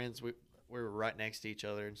one of my friends, we were right next to each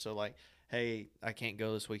other, and so like, hey, I can't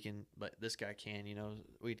go this weekend, but this guy can.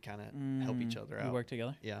 We'd kind of help each other out. You work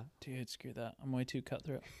together? Yeah. Dude, screw that. I'm way too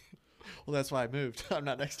cutthroat. Well, that's why I moved. I'm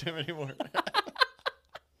not next to him anymore.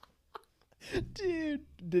 Dude,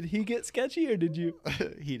 did he get sketchy or did you?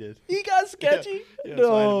 He did. He got sketchy? Yeah, No.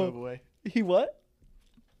 so I had to move away. He what?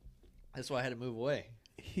 That's why I had to move away.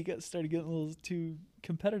 He started getting a little too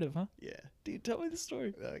competitive, huh? Yeah. Dude, tell me the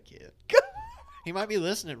story. I can't. He might be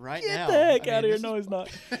listening right Get now. the heck out of here. No, he's not.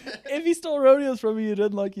 If he stole rodeos from you, he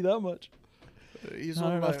didn't like you that much. He's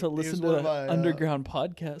Not enough to listen to an underground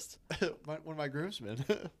podcast. One of my groomsmen.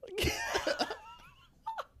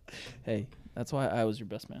 Hey, that's why I was your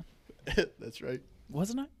best man. That's right.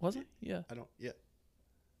 Wasn't I? Was I? Yeah. I don't. Yeah.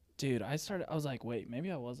 Dude, I was like, wait,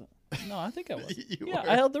 maybe I wasn't. No, I think I was. You Yeah, were.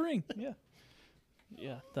 I held the ring. Yeah.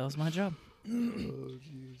 Yeah, that was my job. Oh,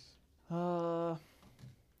 jeez.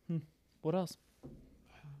 What else?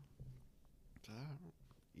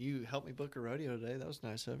 You helped me book a rodeo today. That was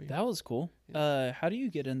nice of you. That was cool. Yeah. How do you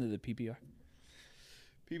get into the PBR?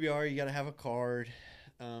 PBR, you got to have a card,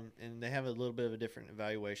 and they have a little bit of a different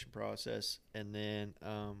evaluation process. And then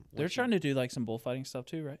They're trying to do like some bullfighting stuff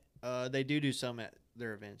too, right? They do some at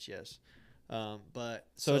their events, yes. But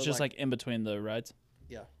So it's just like in between the rides.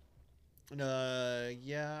 yeah.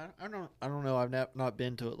 Yeah, I don't know. I've not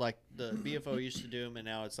been to it. Like the BFO used to do them, and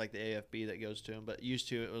now it's like the AFB that goes to them. But used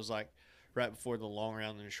to, it was like right before the long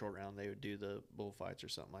round and the short round, they would do the bullfights or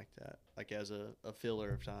something like that, like as a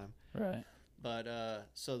filler of time. Right. But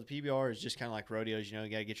so the PBR is just kind of like rodeos. You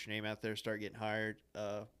got to get your name out there, start getting hired.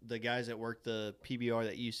 The guys that work the PBR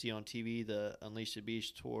that you see on TV, the Unleash the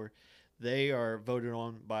Beast tour, they are voted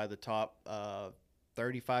on by the top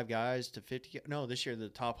 35 guys to 50. No, this year the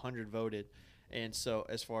top 100 voted. And so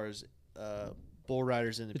as far as bull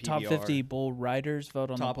riders in the PBR, top 50 bull riders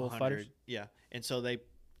vote on top the bullfighters. Yeah. And so they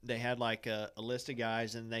had like a list of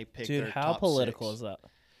guys, and they picked Dude, their how top political 6. is that?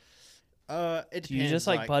 It depends. Do you just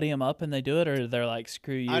like buddy them up and they do it, or they're like,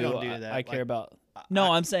 screw you? I don't do that. I care Like, about.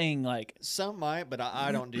 No, I'm saying like some might, but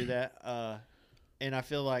I don't do that. And I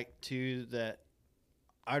feel like too that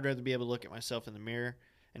I'd rather be able to look at myself in the mirror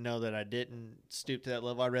and know that I didn't stoop to that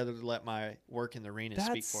level. I'd rather let my work in the arena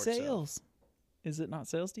speak that's for sales. itself. Is it not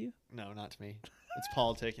sales to you? No, not to me. It's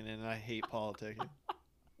politicking, and I hate politicking.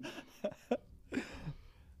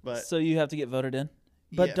 But So you have to get voted in.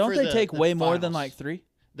 But yeah, don't for they take the way more than finals. like 3?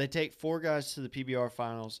 They take 4 guys to the PBR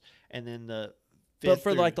finals, and then the But fifth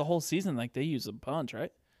for through- like the whole season, like they use a bunch,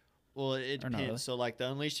 right? Well, it Or not depends. really. So, like the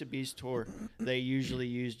Unleash the Beast tour, they usually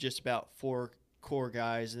use just about 4 core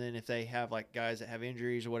guys, and then if they have like guys that have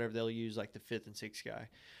injuries or whatever, they'll use like the 5th and 6th guy.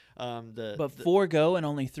 But 4 go and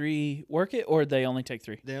only 3 work it, or they only take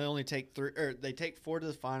 3? They only take 3, or they take 4 to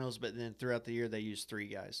the finals, but then throughout the year they use 3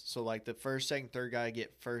 guys. So like the first, second, third guy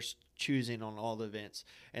get first choosing on all the events,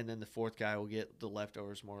 and then the 4th guy will get the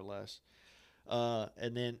leftovers more or less.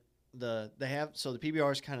 And then the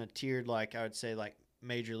PBR is kind of tiered, like I would say like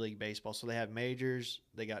Major League Baseball. So they have majors,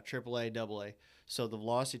 they got AAA, AA. So the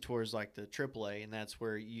Velocity Tour is like the AAA, and that's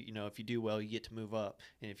where you know if you do well, you get to move up,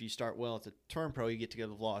 and if you start well at the Turn Pro, you get to go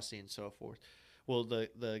to Velocity and so forth. Well,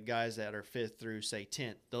 the guys that are 5th through say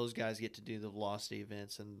 10th, those guys get to do the velocity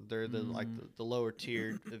events, and they're the lower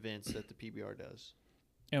tiered events that the PBR does.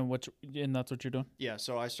 And that's what you're doing? Yeah,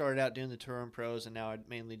 so I started out doing the Touring Pros, and now I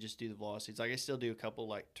mainly just do the velocities. Like I still do a couple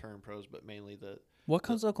like Touring Pros, but mainly What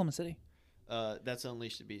comes to Oklahoma City? that's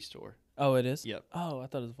Unleash the Beast tour. Oh, it is? Yep. Oh, I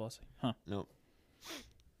thought it was Velocity. Huh. Nope.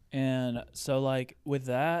 And so, like, with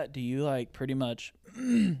that, do you, like, pretty much,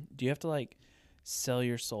 do you have to, like, sell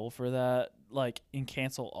your soul for that, like, and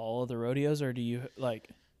cancel all of the rodeos, or do you, like,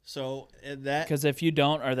 So that because if you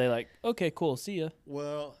don't, are they like, okay, cool, see ya?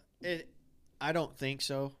 well, I don't think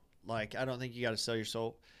so. Like I don't think you got to sell your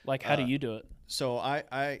soul. Like, how do you do it? So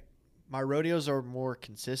my rodeos are more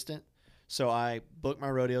consistent. So I book my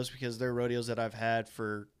rodeos because they're rodeos that I've had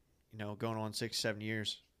for, going on 6-7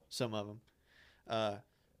 years. Some of them.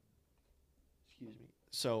 Excuse me.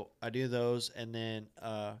 So I do those, and then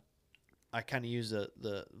I kind of use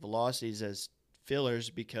the velocities as fillers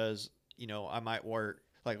because I might work.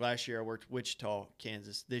 Like last year, I worked Wichita,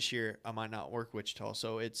 Kansas. This year, I might not work Wichita.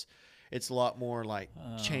 So it's a lot more like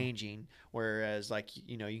changing. Whereas like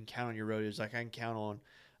you can count on your rodeos. Like I can count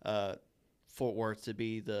on Fort Worth to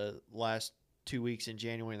be the last 2 weeks in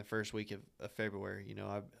January and the first week of February.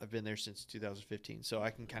 I've been there since 2015, so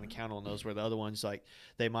I can kind of count on those. Where the other ones, like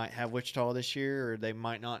they might have Wichita this year, or they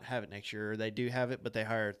might not have it next year, or they do have it, but they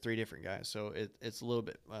hire 3 different guys. So it's a little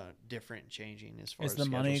bit different and changing as far as the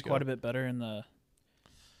money schedules go. quite a bit better in the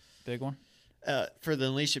big one? For the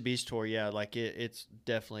Unleash the Beast tour, yeah, like it's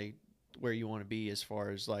definitely where you want to be as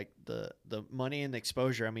far as like the money and the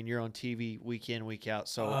exposure. I mean, you're on TV week in, week out,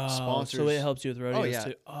 so sponsors. So it helps you with rodeos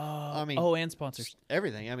too. I mean, and sponsors.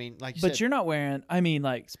 Everything. I mean, like you but said, you're not wearing. I mean,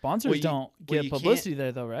 like sponsors don't get publicity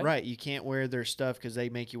there though, right? Right. You can't wear their stuff because they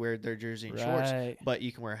make you wear their jersey and shorts. But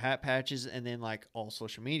you can wear hat patches and then like all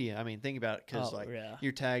social media. I mean, think about it because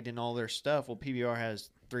you're tagged in all their stuff. Well, PBR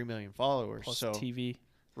has 3 million followers. Plus so TV.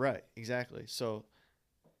 Right. Exactly. So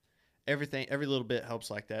every little bit helps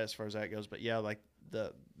like that as far as that goes. But yeah, like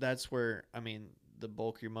that's where the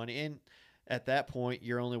bulk of your money. And at that point,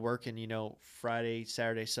 you're only working Friday,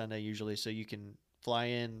 Saturday, Sunday usually, so you can fly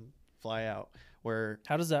in, fly out. Where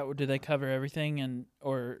how does that? Do they cover everything,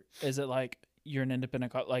 or is it like you're an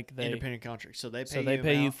independent independent contract? So they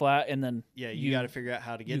pay you flat, and then you got to figure out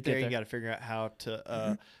how to get there. You got to figure out how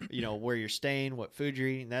to where you're staying, what food you're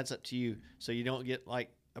eating. That's up to you. So you don't get like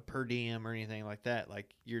a per diem or anything like that.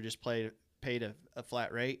 Like you're just paid a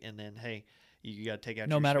flat rate, and then hey, you got to take out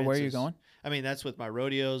no your matter expenses. Where you're going. I mean, that's with my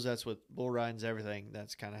rodeos, that's with bull ridings, everything.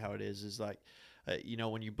 That's kind of how it is like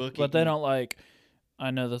when you book it, but they don't like. I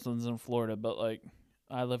know this one's in Florida, but like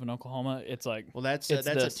I live in Oklahoma. It's like that's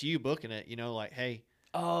up to you booking it. Like hey,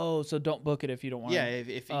 so don't book it if you don't want. Yeah,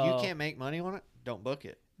 if you can't make money on it, don't book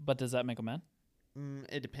it. But does that make them mad?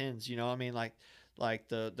 It depends. I mean, like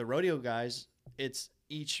the rodeo guys, it's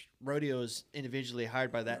each rodeo is individually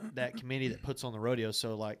hired by that committee that puts on the rodeo.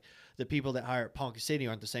 So like the people that hire at Ponca City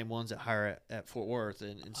aren't the same ones that hire at Fort Worth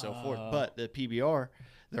and so forth. But the PBR,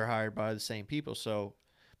 they're hired by the same people. So,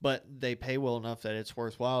 but they pay well enough that it's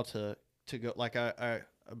worthwhile to go. Like I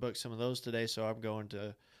booked some of those today. So I'm going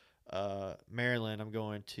to Maryland. I'm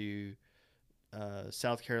going to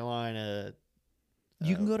South Carolina.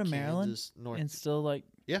 You can go to Kansas, Maryland and still like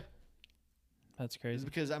yeah. That's crazy.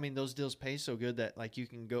 Because those deals pay so good that like you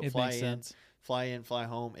can go fly in, fly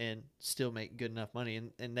home, and still make good enough money.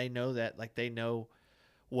 And they know that, like they know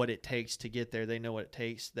what it takes to get there. They know what it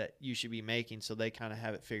takes that you should be making, so they kind of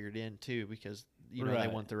have it figured in too. Because they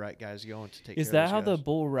want the right guys going to take. Is care that of how those the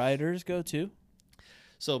bull riders go too?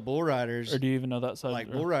 So bull riders, or do you even know that side?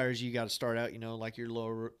 Like bull riders, you got to start out, like your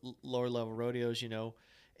lower level rodeos,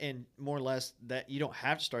 and more or less that you don't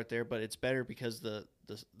have to start there, but it's better because the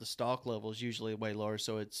stock level is usually way lower,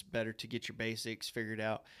 so it's better to get your basics figured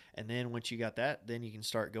out. And then once you got that, then you can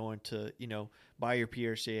start going to buy your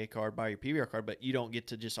PRCA card, buy your PBR card, but you don't get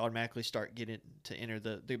to just automatically start getting to enter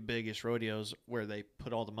the biggest rodeos where they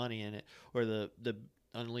put all the money in it, or the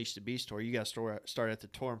Unleash the Beast tour. You got to start at the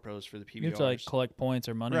Touring Pros for the PBRs. You have to like collect points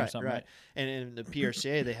or money or something, right? And in the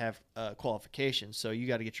PRCA, they have qualifications, so you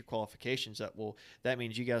got to get your qualifications up. Well, that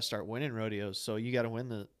means you got to start winning rodeos. So you got to win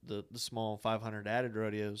the small 500 added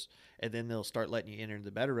rodeos, and then they'll start letting you enter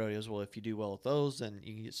the better rodeos. Well, if you do well with those, then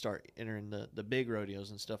you can start entering the big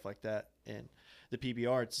rodeos and stuff like that. And the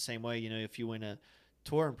PBR, it's the same way. If you win a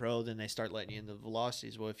Touring Pro, then they start letting you in the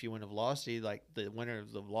velocities. Well, if you win a velocity, like the winner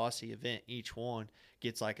of the velocity event, each one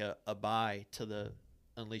gets like a buy to the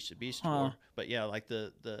Unleash the Beast tour. But yeah, like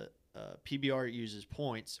the PBR uses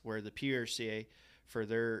points, where the PRCA for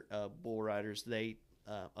their bull riders, they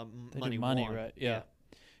money, right? Yeah.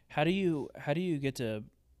 How do you get to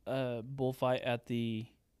bullfight at the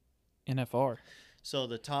NFR? So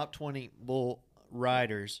the top 20 bull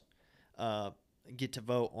riders get to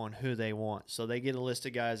vote on who they want. So they get a list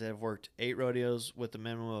of guys that have worked 8 rodeos with a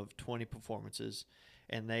minimum of 20 performances,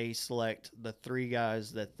 and they select the 3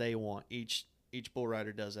 guys that they want. Each bull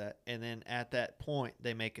rider does that, and then at that point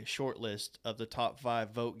they make a short list of the top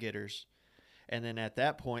 5 vote getters, and then at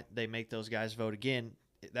that point they make those guys vote again.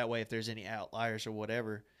 That way, if there's any outliers or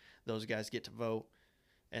whatever, those guys get to vote,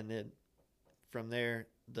 and then from there,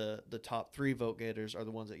 the top 3 vote getters are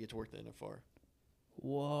the ones that get to work the NFR.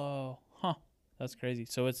 Whoa. Huh. That's crazy.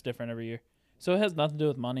 So it's different every year. So it has nothing to do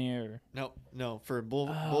with money or... No. For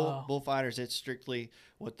bullfighters, it's strictly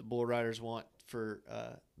what the bull riders want for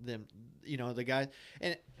them. You know, the guys...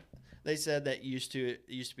 And they said that it used to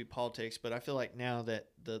be politics, but I feel like now that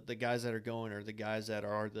the guys that are going are the guys that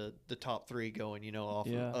are the top 3 going, you know,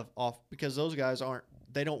 off because those guys aren't...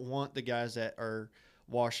 They don't want the guys that are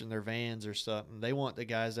washing their vans or something. They want the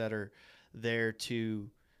guys that are there to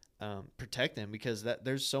protect them, because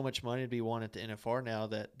there's so much money to be won at the NFR now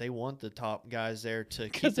that they want the top guys there to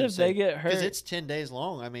keep them if they get hurt, because it's 10 days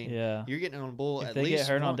long. I mean, you're getting on a bull if at they least get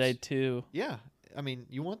hurt once. on day 2. Yeah. I mean,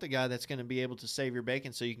 you want the guy that's going to be able to save your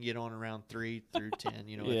bacon so you can get on around 3 through 10,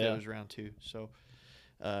 you know, if it was round 2. So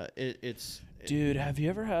Dude, have you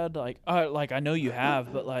ever had like I know you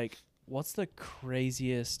have, but like what's the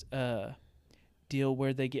craziest deal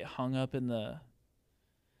where they get hung up in the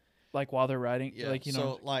like while they're riding? Yeah. Like, you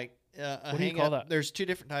know, So like what do you call that? There's 2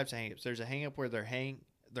 different types of hang-ups. There's a hang-up where their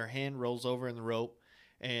hand rolls over in the rope,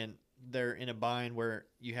 and they're in a bind where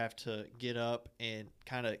you have to get up and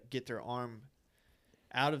kind of get their arm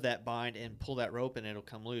out of that bind and pull that rope, and it'll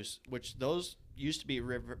come loose. Which those used to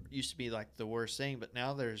be like the worst thing, but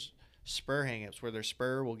now there's spur hang-ups where their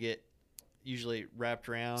spur will get usually wrapped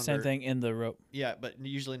around. Same thing in the rope. Yeah, but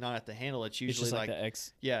usually not at the handle. It's usually just like the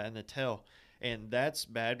X. Yeah, in the tail. And that's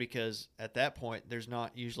bad because at that point, there's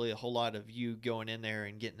not usually a whole lot of you going in there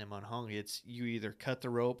and getting them unhung. It's you either cut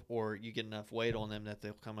the rope or you get enough weight on them that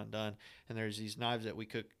they'll come undone. And there's these knives that we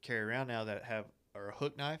could carry around now that are a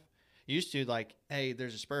hook knife. You used to like, hey,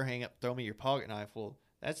 there's a spur hang up, throw me your pocket knife. Well,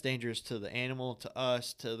 that's dangerous to the animal, to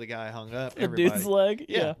us, to the guy hung up, everybody. The dude's leg.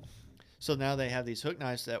 Yeah. So now they have these hook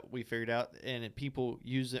knives that we figured out, and people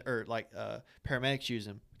use it, or like paramedics use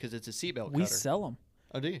them because it's a seatbelt cutter. We sell them.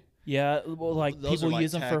 Oh, do you? Yeah, well, like Those people are like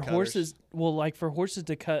use them tag for cutters. horses. Well, like for horses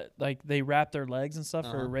to cut, like they wrap their legs and stuff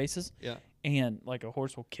for races. Yeah. And like a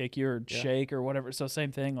horse will kick you or shake or whatever. So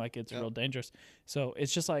same thing. Like it's real dangerous. So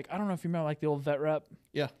it's just like, I don't know if you remember like the old vet wrap.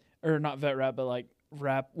 Yeah. Or not vet wrap, but like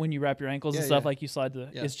wrap when you wrap your ankles and stuff. Like you slide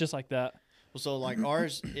the. Yeah. It's just like that. Well, so like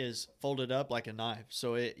ours is folded up like a knife,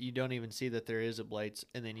 so you don't even see that there is a blade,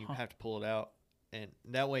 and then you have to pull it out, and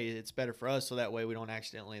that way it's better for us. So that way we don't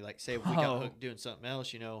accidentally like say if we got hooked doing something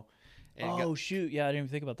else, you know. And Shoot! Yeah, I didn't even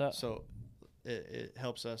think about that. So it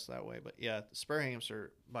helps us that way. But yeah, the spur hang-ups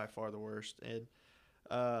are by far the worst, and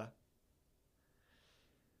I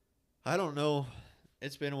don't know.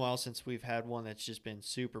 It's been a while since we've had one that's just been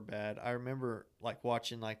super bad. I remember like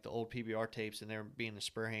watching like the old PBR tapes, and there being a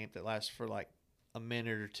spur hang-up that lasted for like a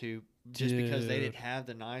minute or 2, just because they didn't have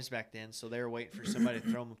the knives back then. So they were waiting for somebody to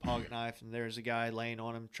throw them a pocket knife, and there's a guy laying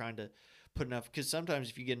on him trying to put enough. Because sometimes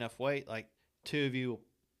if you get enough weight, like 2 of you,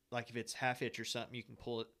 like if it's half inch or something, you can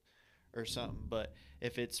pull it or something. But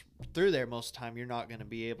if it's through there most of the time, you're not going to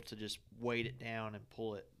be able to just weight it down and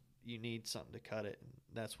pull it. You need something to cut it, and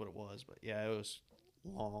that's what it was. But yeah, it was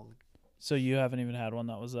long. So you haven't even had one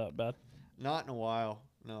that was that bad? Not in a while,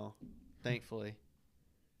 no. Thankfully.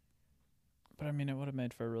 But I mean, it would have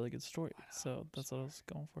made for a really good story. So that's what I was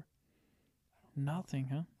going for. Nothing,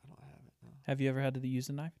 huh? I don't have it. No. Have you ever had to use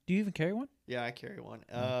a knife? Do you even carry one? Yeah, I carry one.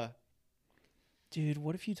 Dude,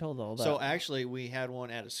 what if you told all that? So actually, we had one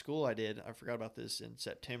at a school I did. I forgot about this in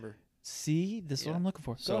September. See, this is what I'm looking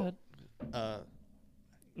for. Go ahead.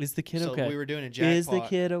 Is the kid okay? So we were doing a jackpot. Is the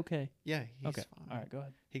kid okay? Yeah, he's okay. fine. All right, go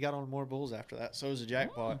ahead. He got on more bulls after that, so it was a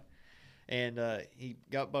jackpot. And he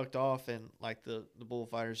got bucked off, and like the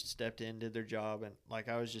bullfighters stepped in, did their job, and like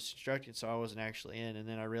I was just instructing, so I wasn't actually in. And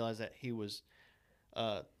then I realized that he was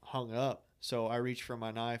hung up, so I reached for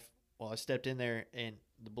my knife. Well, I stepped in there, and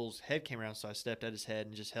the bull's head came around, so I stepped at his head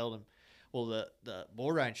and just held him. Well, the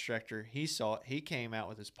bull ride instructor, he saw it. He came out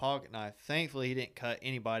with his pocket knife. Thankfully, he didn't cut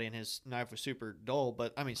anybody, and his knife was super dull.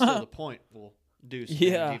 But, I mean, still the point will do some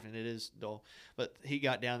damage, even it is dull. But he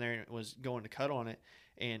got down there and was going to cut on it,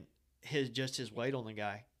 and his weight on the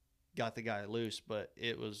guy got the guy loose. But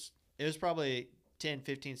it was probably 10,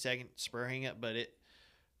 15 second spur hang up, but it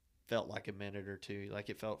felt like a minute or 2. Like,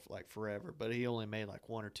 it felt like forever. But he only made like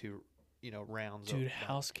 1 or 2 rounds. Dude, of,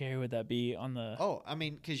 how scary would that be on the Oh, I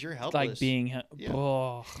mean, because you're helpless. like being? Yeah.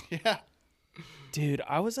 Oh, Yeah. dude,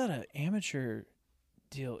 I was at an amateur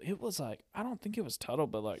deal. It was like I don't think it was Tuttle,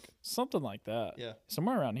 but like something like that. Yeah.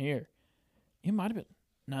 Somewhere around here. It might have been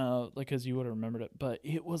no, like because you would have remembered it, but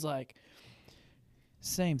it was like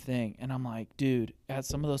same thing. And I'm like, dude, at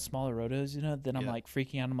some of those smaller rodeos, then I'm Yeah. like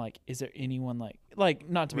freaking out. I'm like, is there anyone like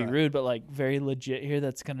not to be Right. rude, but like very legit here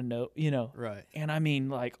that's gonna know, Right. And I mean,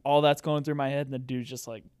 like all that's going through my head, and the dude's just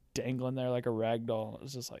like dangling there like a rag doll. It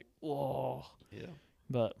was just like, whoa. Yeah.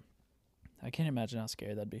 But I can't imagine how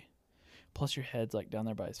scary that'd be. Plus, your head's like down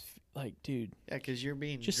there by his feet. Like, dude, Yeah, because you're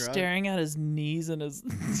being just drugged. staring at his knees and his.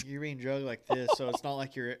 You're being drugged like this, so it's not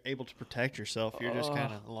like you're able to protect yourself. You're just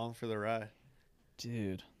kind of along for the ride.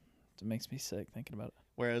 Dude, it makes me sick thinking about it.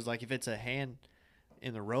 Whereas, like, if it's a hand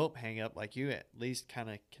in the rope hang up, like, you at least kind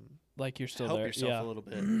of can Like you're still help there. yourself Yeah. a little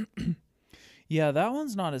bit. Yeah, that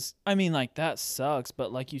one's not as. I mean, like that sucks,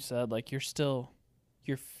 but like you said, like you're still,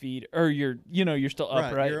 your feet or you're still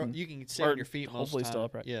upright. Right. and- You can sit or on your feet most hopefully of the still time.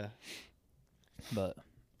 upright. Yeah. But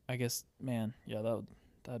I guess, man, yeah,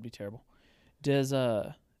 that'd be terrible. Does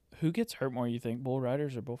who gets hurt more? You think bull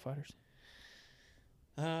riders or bullfighters?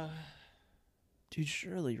 Dude,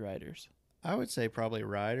 surely riders. I would say probably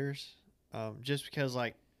riders, just because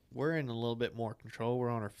like we're in a little bit more control. We're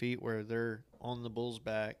on our feet where they're on the bull's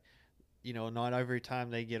back. Not every time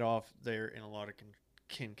they get off, they're in a lot of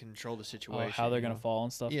can control the situation. How they're gonna fall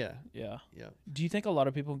and stuff. Yeah, Yeah. yeah. Do you think a lot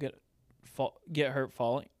of people get hurt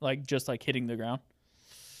falling, like just like hitting the ground,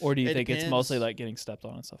 or do you It think it's depends. mostly like getting stepped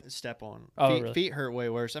on and stuff? Step on. Oh, feet, really? feet hurt way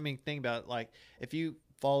worse. I mean, think about it, like if you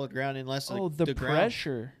fall to the ground, unless Oh, the ground,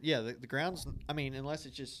 pressure. yeah, the ground's. I mean, unless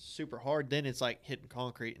it's just super hard, then it's like hitting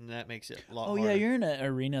concrete, and that makes it a lot. Oh harder. yeah, you're in an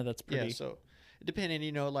arena that's pretty. Yeah, so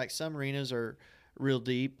depending, like some arenas are real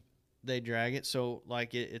deep, they drag it, so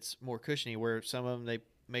like it's more cushiony. Where some of them they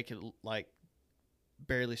make it like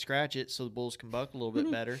barely scratch it, so the bulls can buck a little bit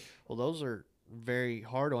better. Well, those are very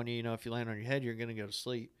hard on you. If you land on your head, you're gonna go to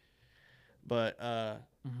sleep. But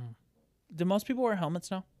Do most people wear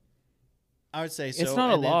helmets now? I would say so. It's not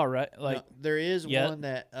a and then- law, right? no, Like, there is yet. one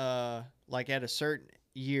that like at a certain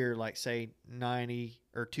year, like say 90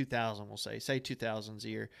 or 2000, we'll say 2000's a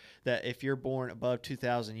year, that if you're born above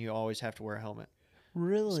 2000, you always have to wear a helmet.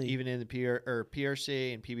 really? Even in the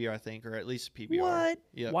PRC and PBR, I think, or at least PBR. What?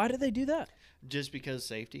 Yeah. Why do they do that? Just because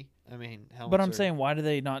safety. I mean, helmets But I'm are- saying, why do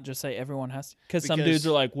they not just say everyone has to? Because some Because- dudes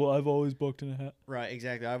are like, well, I've always booked in a hat. right,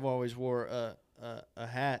 exactly. I've always wore a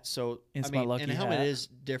hat, so It's I my mean, lucky and a helmet hat. is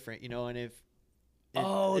different, and if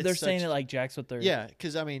They're saying it like jacks with their yeah,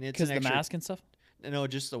 because I mean, it's because an the extra, mask and stuff. No,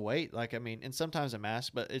 just the weight. Like I mean, and sometimes a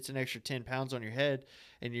mask, but it's an extra 10 pounds on your head,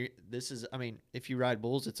 and I mean, if you ride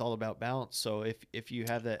bulls, it's all about balance. So if you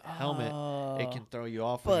have that helmet, it can throw you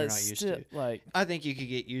off when you're But not used still, to. like I think you could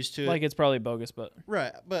get used to it. it's probably bogus, but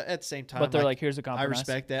Right, but at the same time, but they're like, here's a I compromise.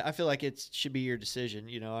 respect that. I feel like it should be your decision.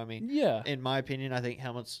 I mean, Yeah. in my opinion, I think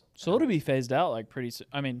helmets. So it'll be phased out like pretty soon.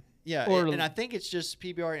 I mean, Yeah, or- and I think it's just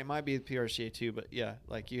PBR. It might be the PRCA too, but yeah,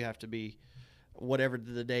 like you have to be, whatever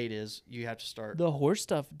the date is, you have to start. the horse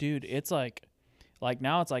stuff, dude, it's like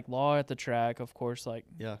now it's like law at the track, of course, like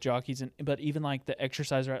Yeah. jockeys, but even like the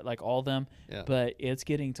exercise, right? Like all of them. Yeah. But it's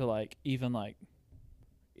getting to like, even like,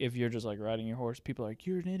 if you're just like riding your horse, people are like,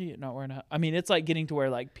 you're an idiot not wearing a hat. I mean, it's like getting to where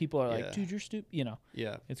like people are like, Yeah. dude, you're stupid.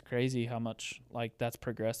 Yeah, It's crazy how much like that's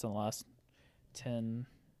progressed in the last 10,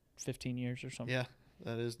 15 years or something. yeah,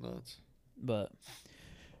 that is nuts. But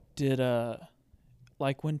did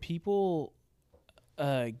like when people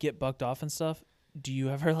get bucked off and stuff, do you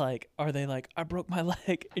ever like, are they like, I broke my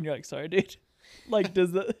leg, and you're like, sorry dude? Like do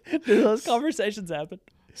those conversations happen?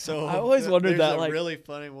 So I always wondered there's that, a like- really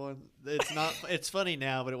funny one. It's not. It's funny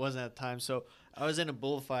now, but it wasn't at the time. So I was in a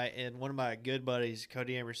bullfight, and one of my good buddies,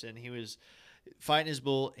 Cody Emerson, he was fighting his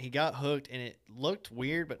bull. He got hooked, and it looked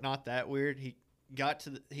weird, but not that weird. He got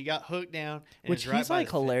hooked down, and Which it was right he's by like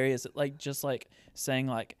the fence. hilarious, like just like saying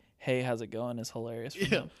like, hey, how's it going is hilarious for Yeah.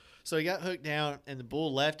 him. So he got hooked down, and the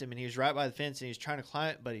bull left him, and he was right by the fence, and he was trying to climb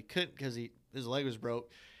it, but he couldn't because his leg was broke.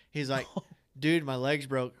 He's like, dude, my leg's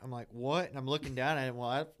broke. I'm like, what? And I'm looking down at him. Well,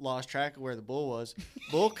 I lost track of where the bull was.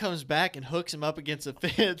 Bull comes back and hooks him up against the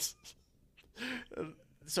fence.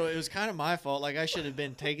 So it was kind of my fault. Like, I should have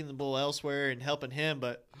been taking the bull elsewhere and helping him,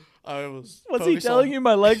 but I was Was he focused telling on- you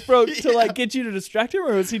my leg broke to Yeah. like get you to distract him,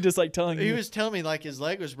 or was he just like telling He you? was telling me, like, his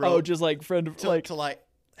leg was broke. Oh, just like friend of to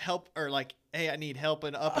help, or like, hey, I need help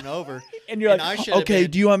and up and over. and you're and like, I should have okay,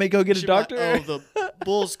 been- do you want me to go get a Should be like, doctor? oh, the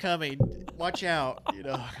bull's coming. Watch out,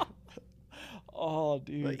 Oh,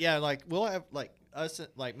 dude. But yeah, like we'll have like us,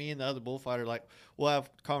 like me and the other bullfighter, like we'll have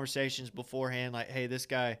conversations beforehand, like, hey, this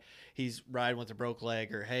guy, he's riding with a broke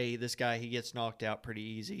leg, or hey, this guy, he gets knocked out pretty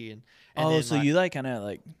easy, and then, so like, you like kind of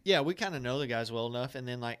like yeah, we kind of know the guys well enough, and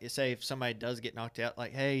then like say if somebody does get knocked out,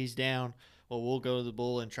 like, hey, he's down, well, we'll go to the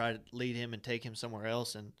bull and try to lead him and take him somewhere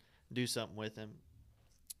else and do something with him,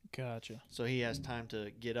 gotcha. so he has time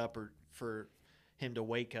to get up or for him to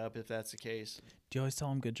wake up if that's the case. Do you always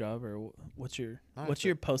tell him good job, or what's your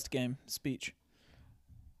Honestly, post game speech,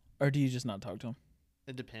 or do you just not talk to him?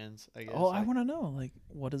 it depends, I guess. Oh, I Like, want to know, like,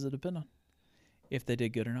 what does it depend on? If they did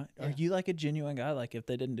good or not? Yeah. Are you like a genuine guy? Like, if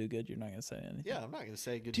they didn't do good, you're not gonna say anything. yeah, I'm not gonna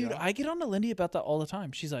say good Dude, job. I get on to Lindy about that all the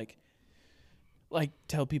time. She's like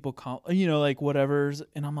tell people, like whatever's,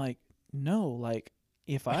 and I'm like, no, like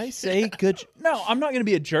if I say good, no, I'm not gonna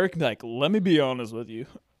be a jerk and be like, let me be honest with you,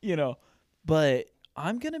 but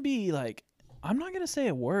I'm gonna be like, I'm not gonna say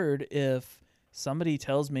a word if somebody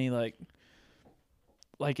tells me like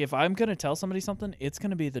if I'm gonna tell somebody something, it's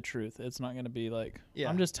gonna be the truth. It's not gonna be like, Yeah.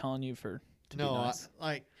 I'm just telling you to be No, nice.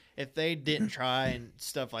 like if they didn't try and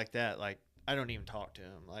stuff like that, like I don't even talk to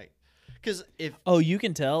him, like, because if Oh, you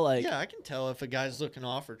can tell, like, yeah, I can tell if a guy's looking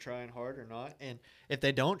off or trying hard or not, and if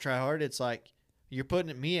they don't try hard, it's like you're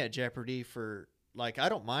putting me at jeopardy for, like, I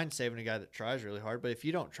don't mind saving a guy that tries really hard, but if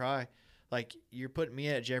you don't try, like, you're putting me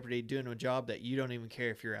at jeopardy doing a job that you don't even care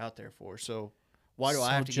if you're out there for. So why do I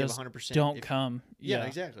So have to give just 100%? don't come. Yeah,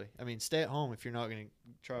 exactly. I mean, stay at home if you're not going to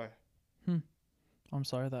try. I'm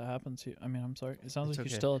sorry that happened to you. I mean, I'm sorry. It sounds It's like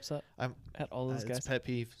okay. you're still upset I'm at all those It's guys. pet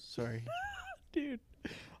peeve. Sorry. Dude.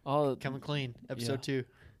 Oh, Coming clean. Episode 2.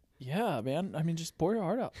 yeah, man. I mean, just pour your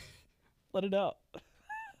heart out. Let it out.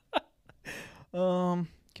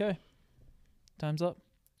 Okay. Time's up.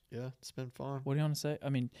 Yeah, it's been fun. What do you want to say? I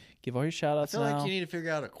mean, give all your shout I outs feel now. like you need to figure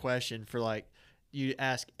out a question for, like, you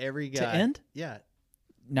ask every guy. To end? Yeah,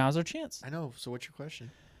 Now's our chance. I know. So what's your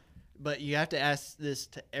question? But you have to ask this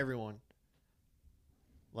to everyone,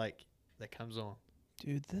 like, that comes on.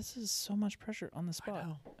 Dude, this is so much pressure on the I spot.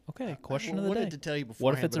 know. Okay, I question of the wanted day. to tell you before.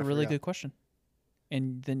 What if it's a really good question?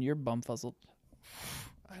 And then you're bumfuzzled.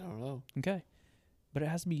 I don't know. Okay. But it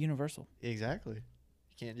has to be universal. Exactly. You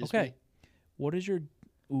can't just Okay. What is your...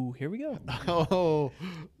 Ooh, here we go. Be, oh.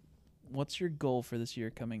 What's your goal for this year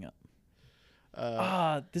coming up?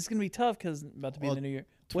 This is going to be tough because about to be well, the new year.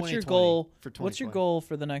 What's your 2020 goal? for What's your 2020. goal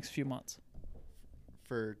for the next few months?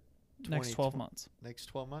 For Next 12 months. Next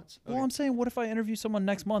 12 months? Well, I'm saying, what if I interview someone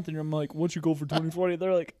next month and I'm like, what's your goal for 2020?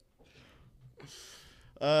 They're like,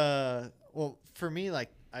 Well, for me, like,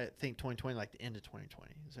 I think 2020, like the end of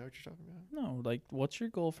 2020. Is that what you're talking about? no, like, what's your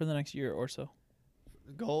goal for the next year or so?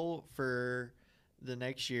 The goal for the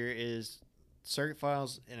next year is Circuit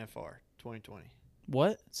Finals NFR 2020.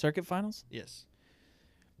 What? Circuit finals? Yes.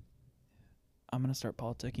 I'm going to start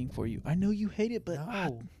politicking for you. I know you hate it, but,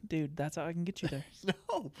 No. dude, that's how I can get you there.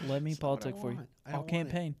 No. Let me That's not what I politic for you. want. I I'll don't want it.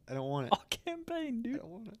 campaign. I don't want it. I'll campaign, I dude. don't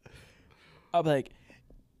want it. I'll be like,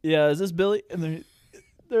 yeah, is this Billy? And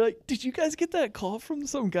they're like, did you guys get that call from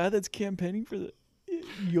some guy that's campaigning for the...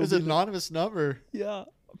 You'll It's be an anonymous number. yeah,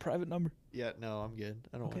 a private number. Yeah, no, I'm good.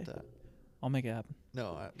 I don't want Okay. that. I'll make it happen.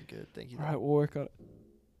 No, I'm good. Thank you. All right, we'll work on it.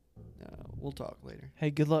 No, we'll talk later. Hey,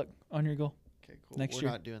 good luck on your goal. Okay, cool. Next We're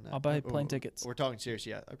year, not doing that. I'll buy Oh, plane oh, tickets. We're talking serious.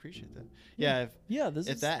 Yeah, I appreciate that. Yeah, Yeah, if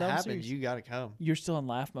that was happens, serious. you got to come. You're still in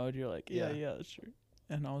laugh mode. You're like, yeah, Yeah. that's true.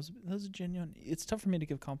 And that was genuine. It's tough for me to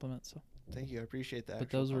give compliments, so Thank you. I appreciate that. but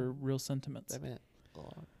actual those were compliment. real sentiments. That meant a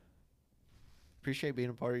lot. Appreciate being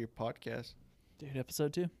a part of your podcast. Dude,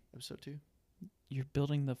 episode 2. Episode 2. You're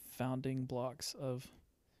building the founding blocks of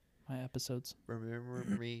my episodes. Remember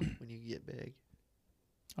me when you get big.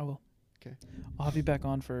 I will. Okay. I'll have you back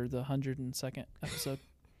on for the 102nd episode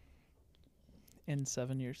in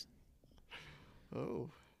 7 years. Oh.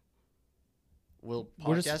 Will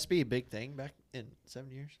We're just- podcasts be a big thing back in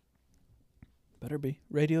 7 years? Better be.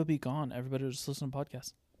 Radio will be gone. Everybody will just listen to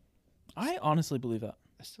podcasts. I honestly believe that.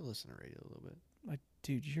 I still listen to radio a little bit. Like,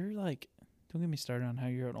 dude, you're like, don't get me started on how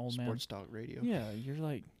you're an old man. Sports talk radio. Yeah, you're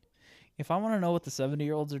like, if I want to know what the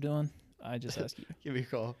 70-year-olds are doing, I just ask you. Give me a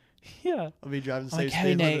call. Yeah. I'll be driving the I'm same like, hey,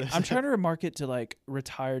 speed Nate, limit. I'm trying to market to like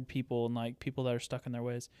retired people and like people that are stuck in their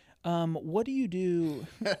ways. What do you do?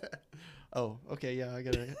 Oh, okay. Yeah, I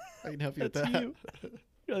can help you with That's that. you.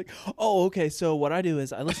 You're like, oh, okay. So what I do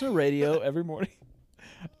is I listen to radio every morning.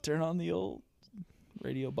 Turn on the old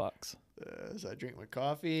radio box. As I drink my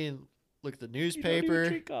coffee and look at the You don't even newspaper.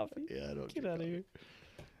 drink coffee. Yeah, I don't Get drink out of coffee. here.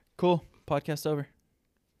 Cool. Podcast over.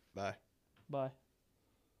 Bye. Bye.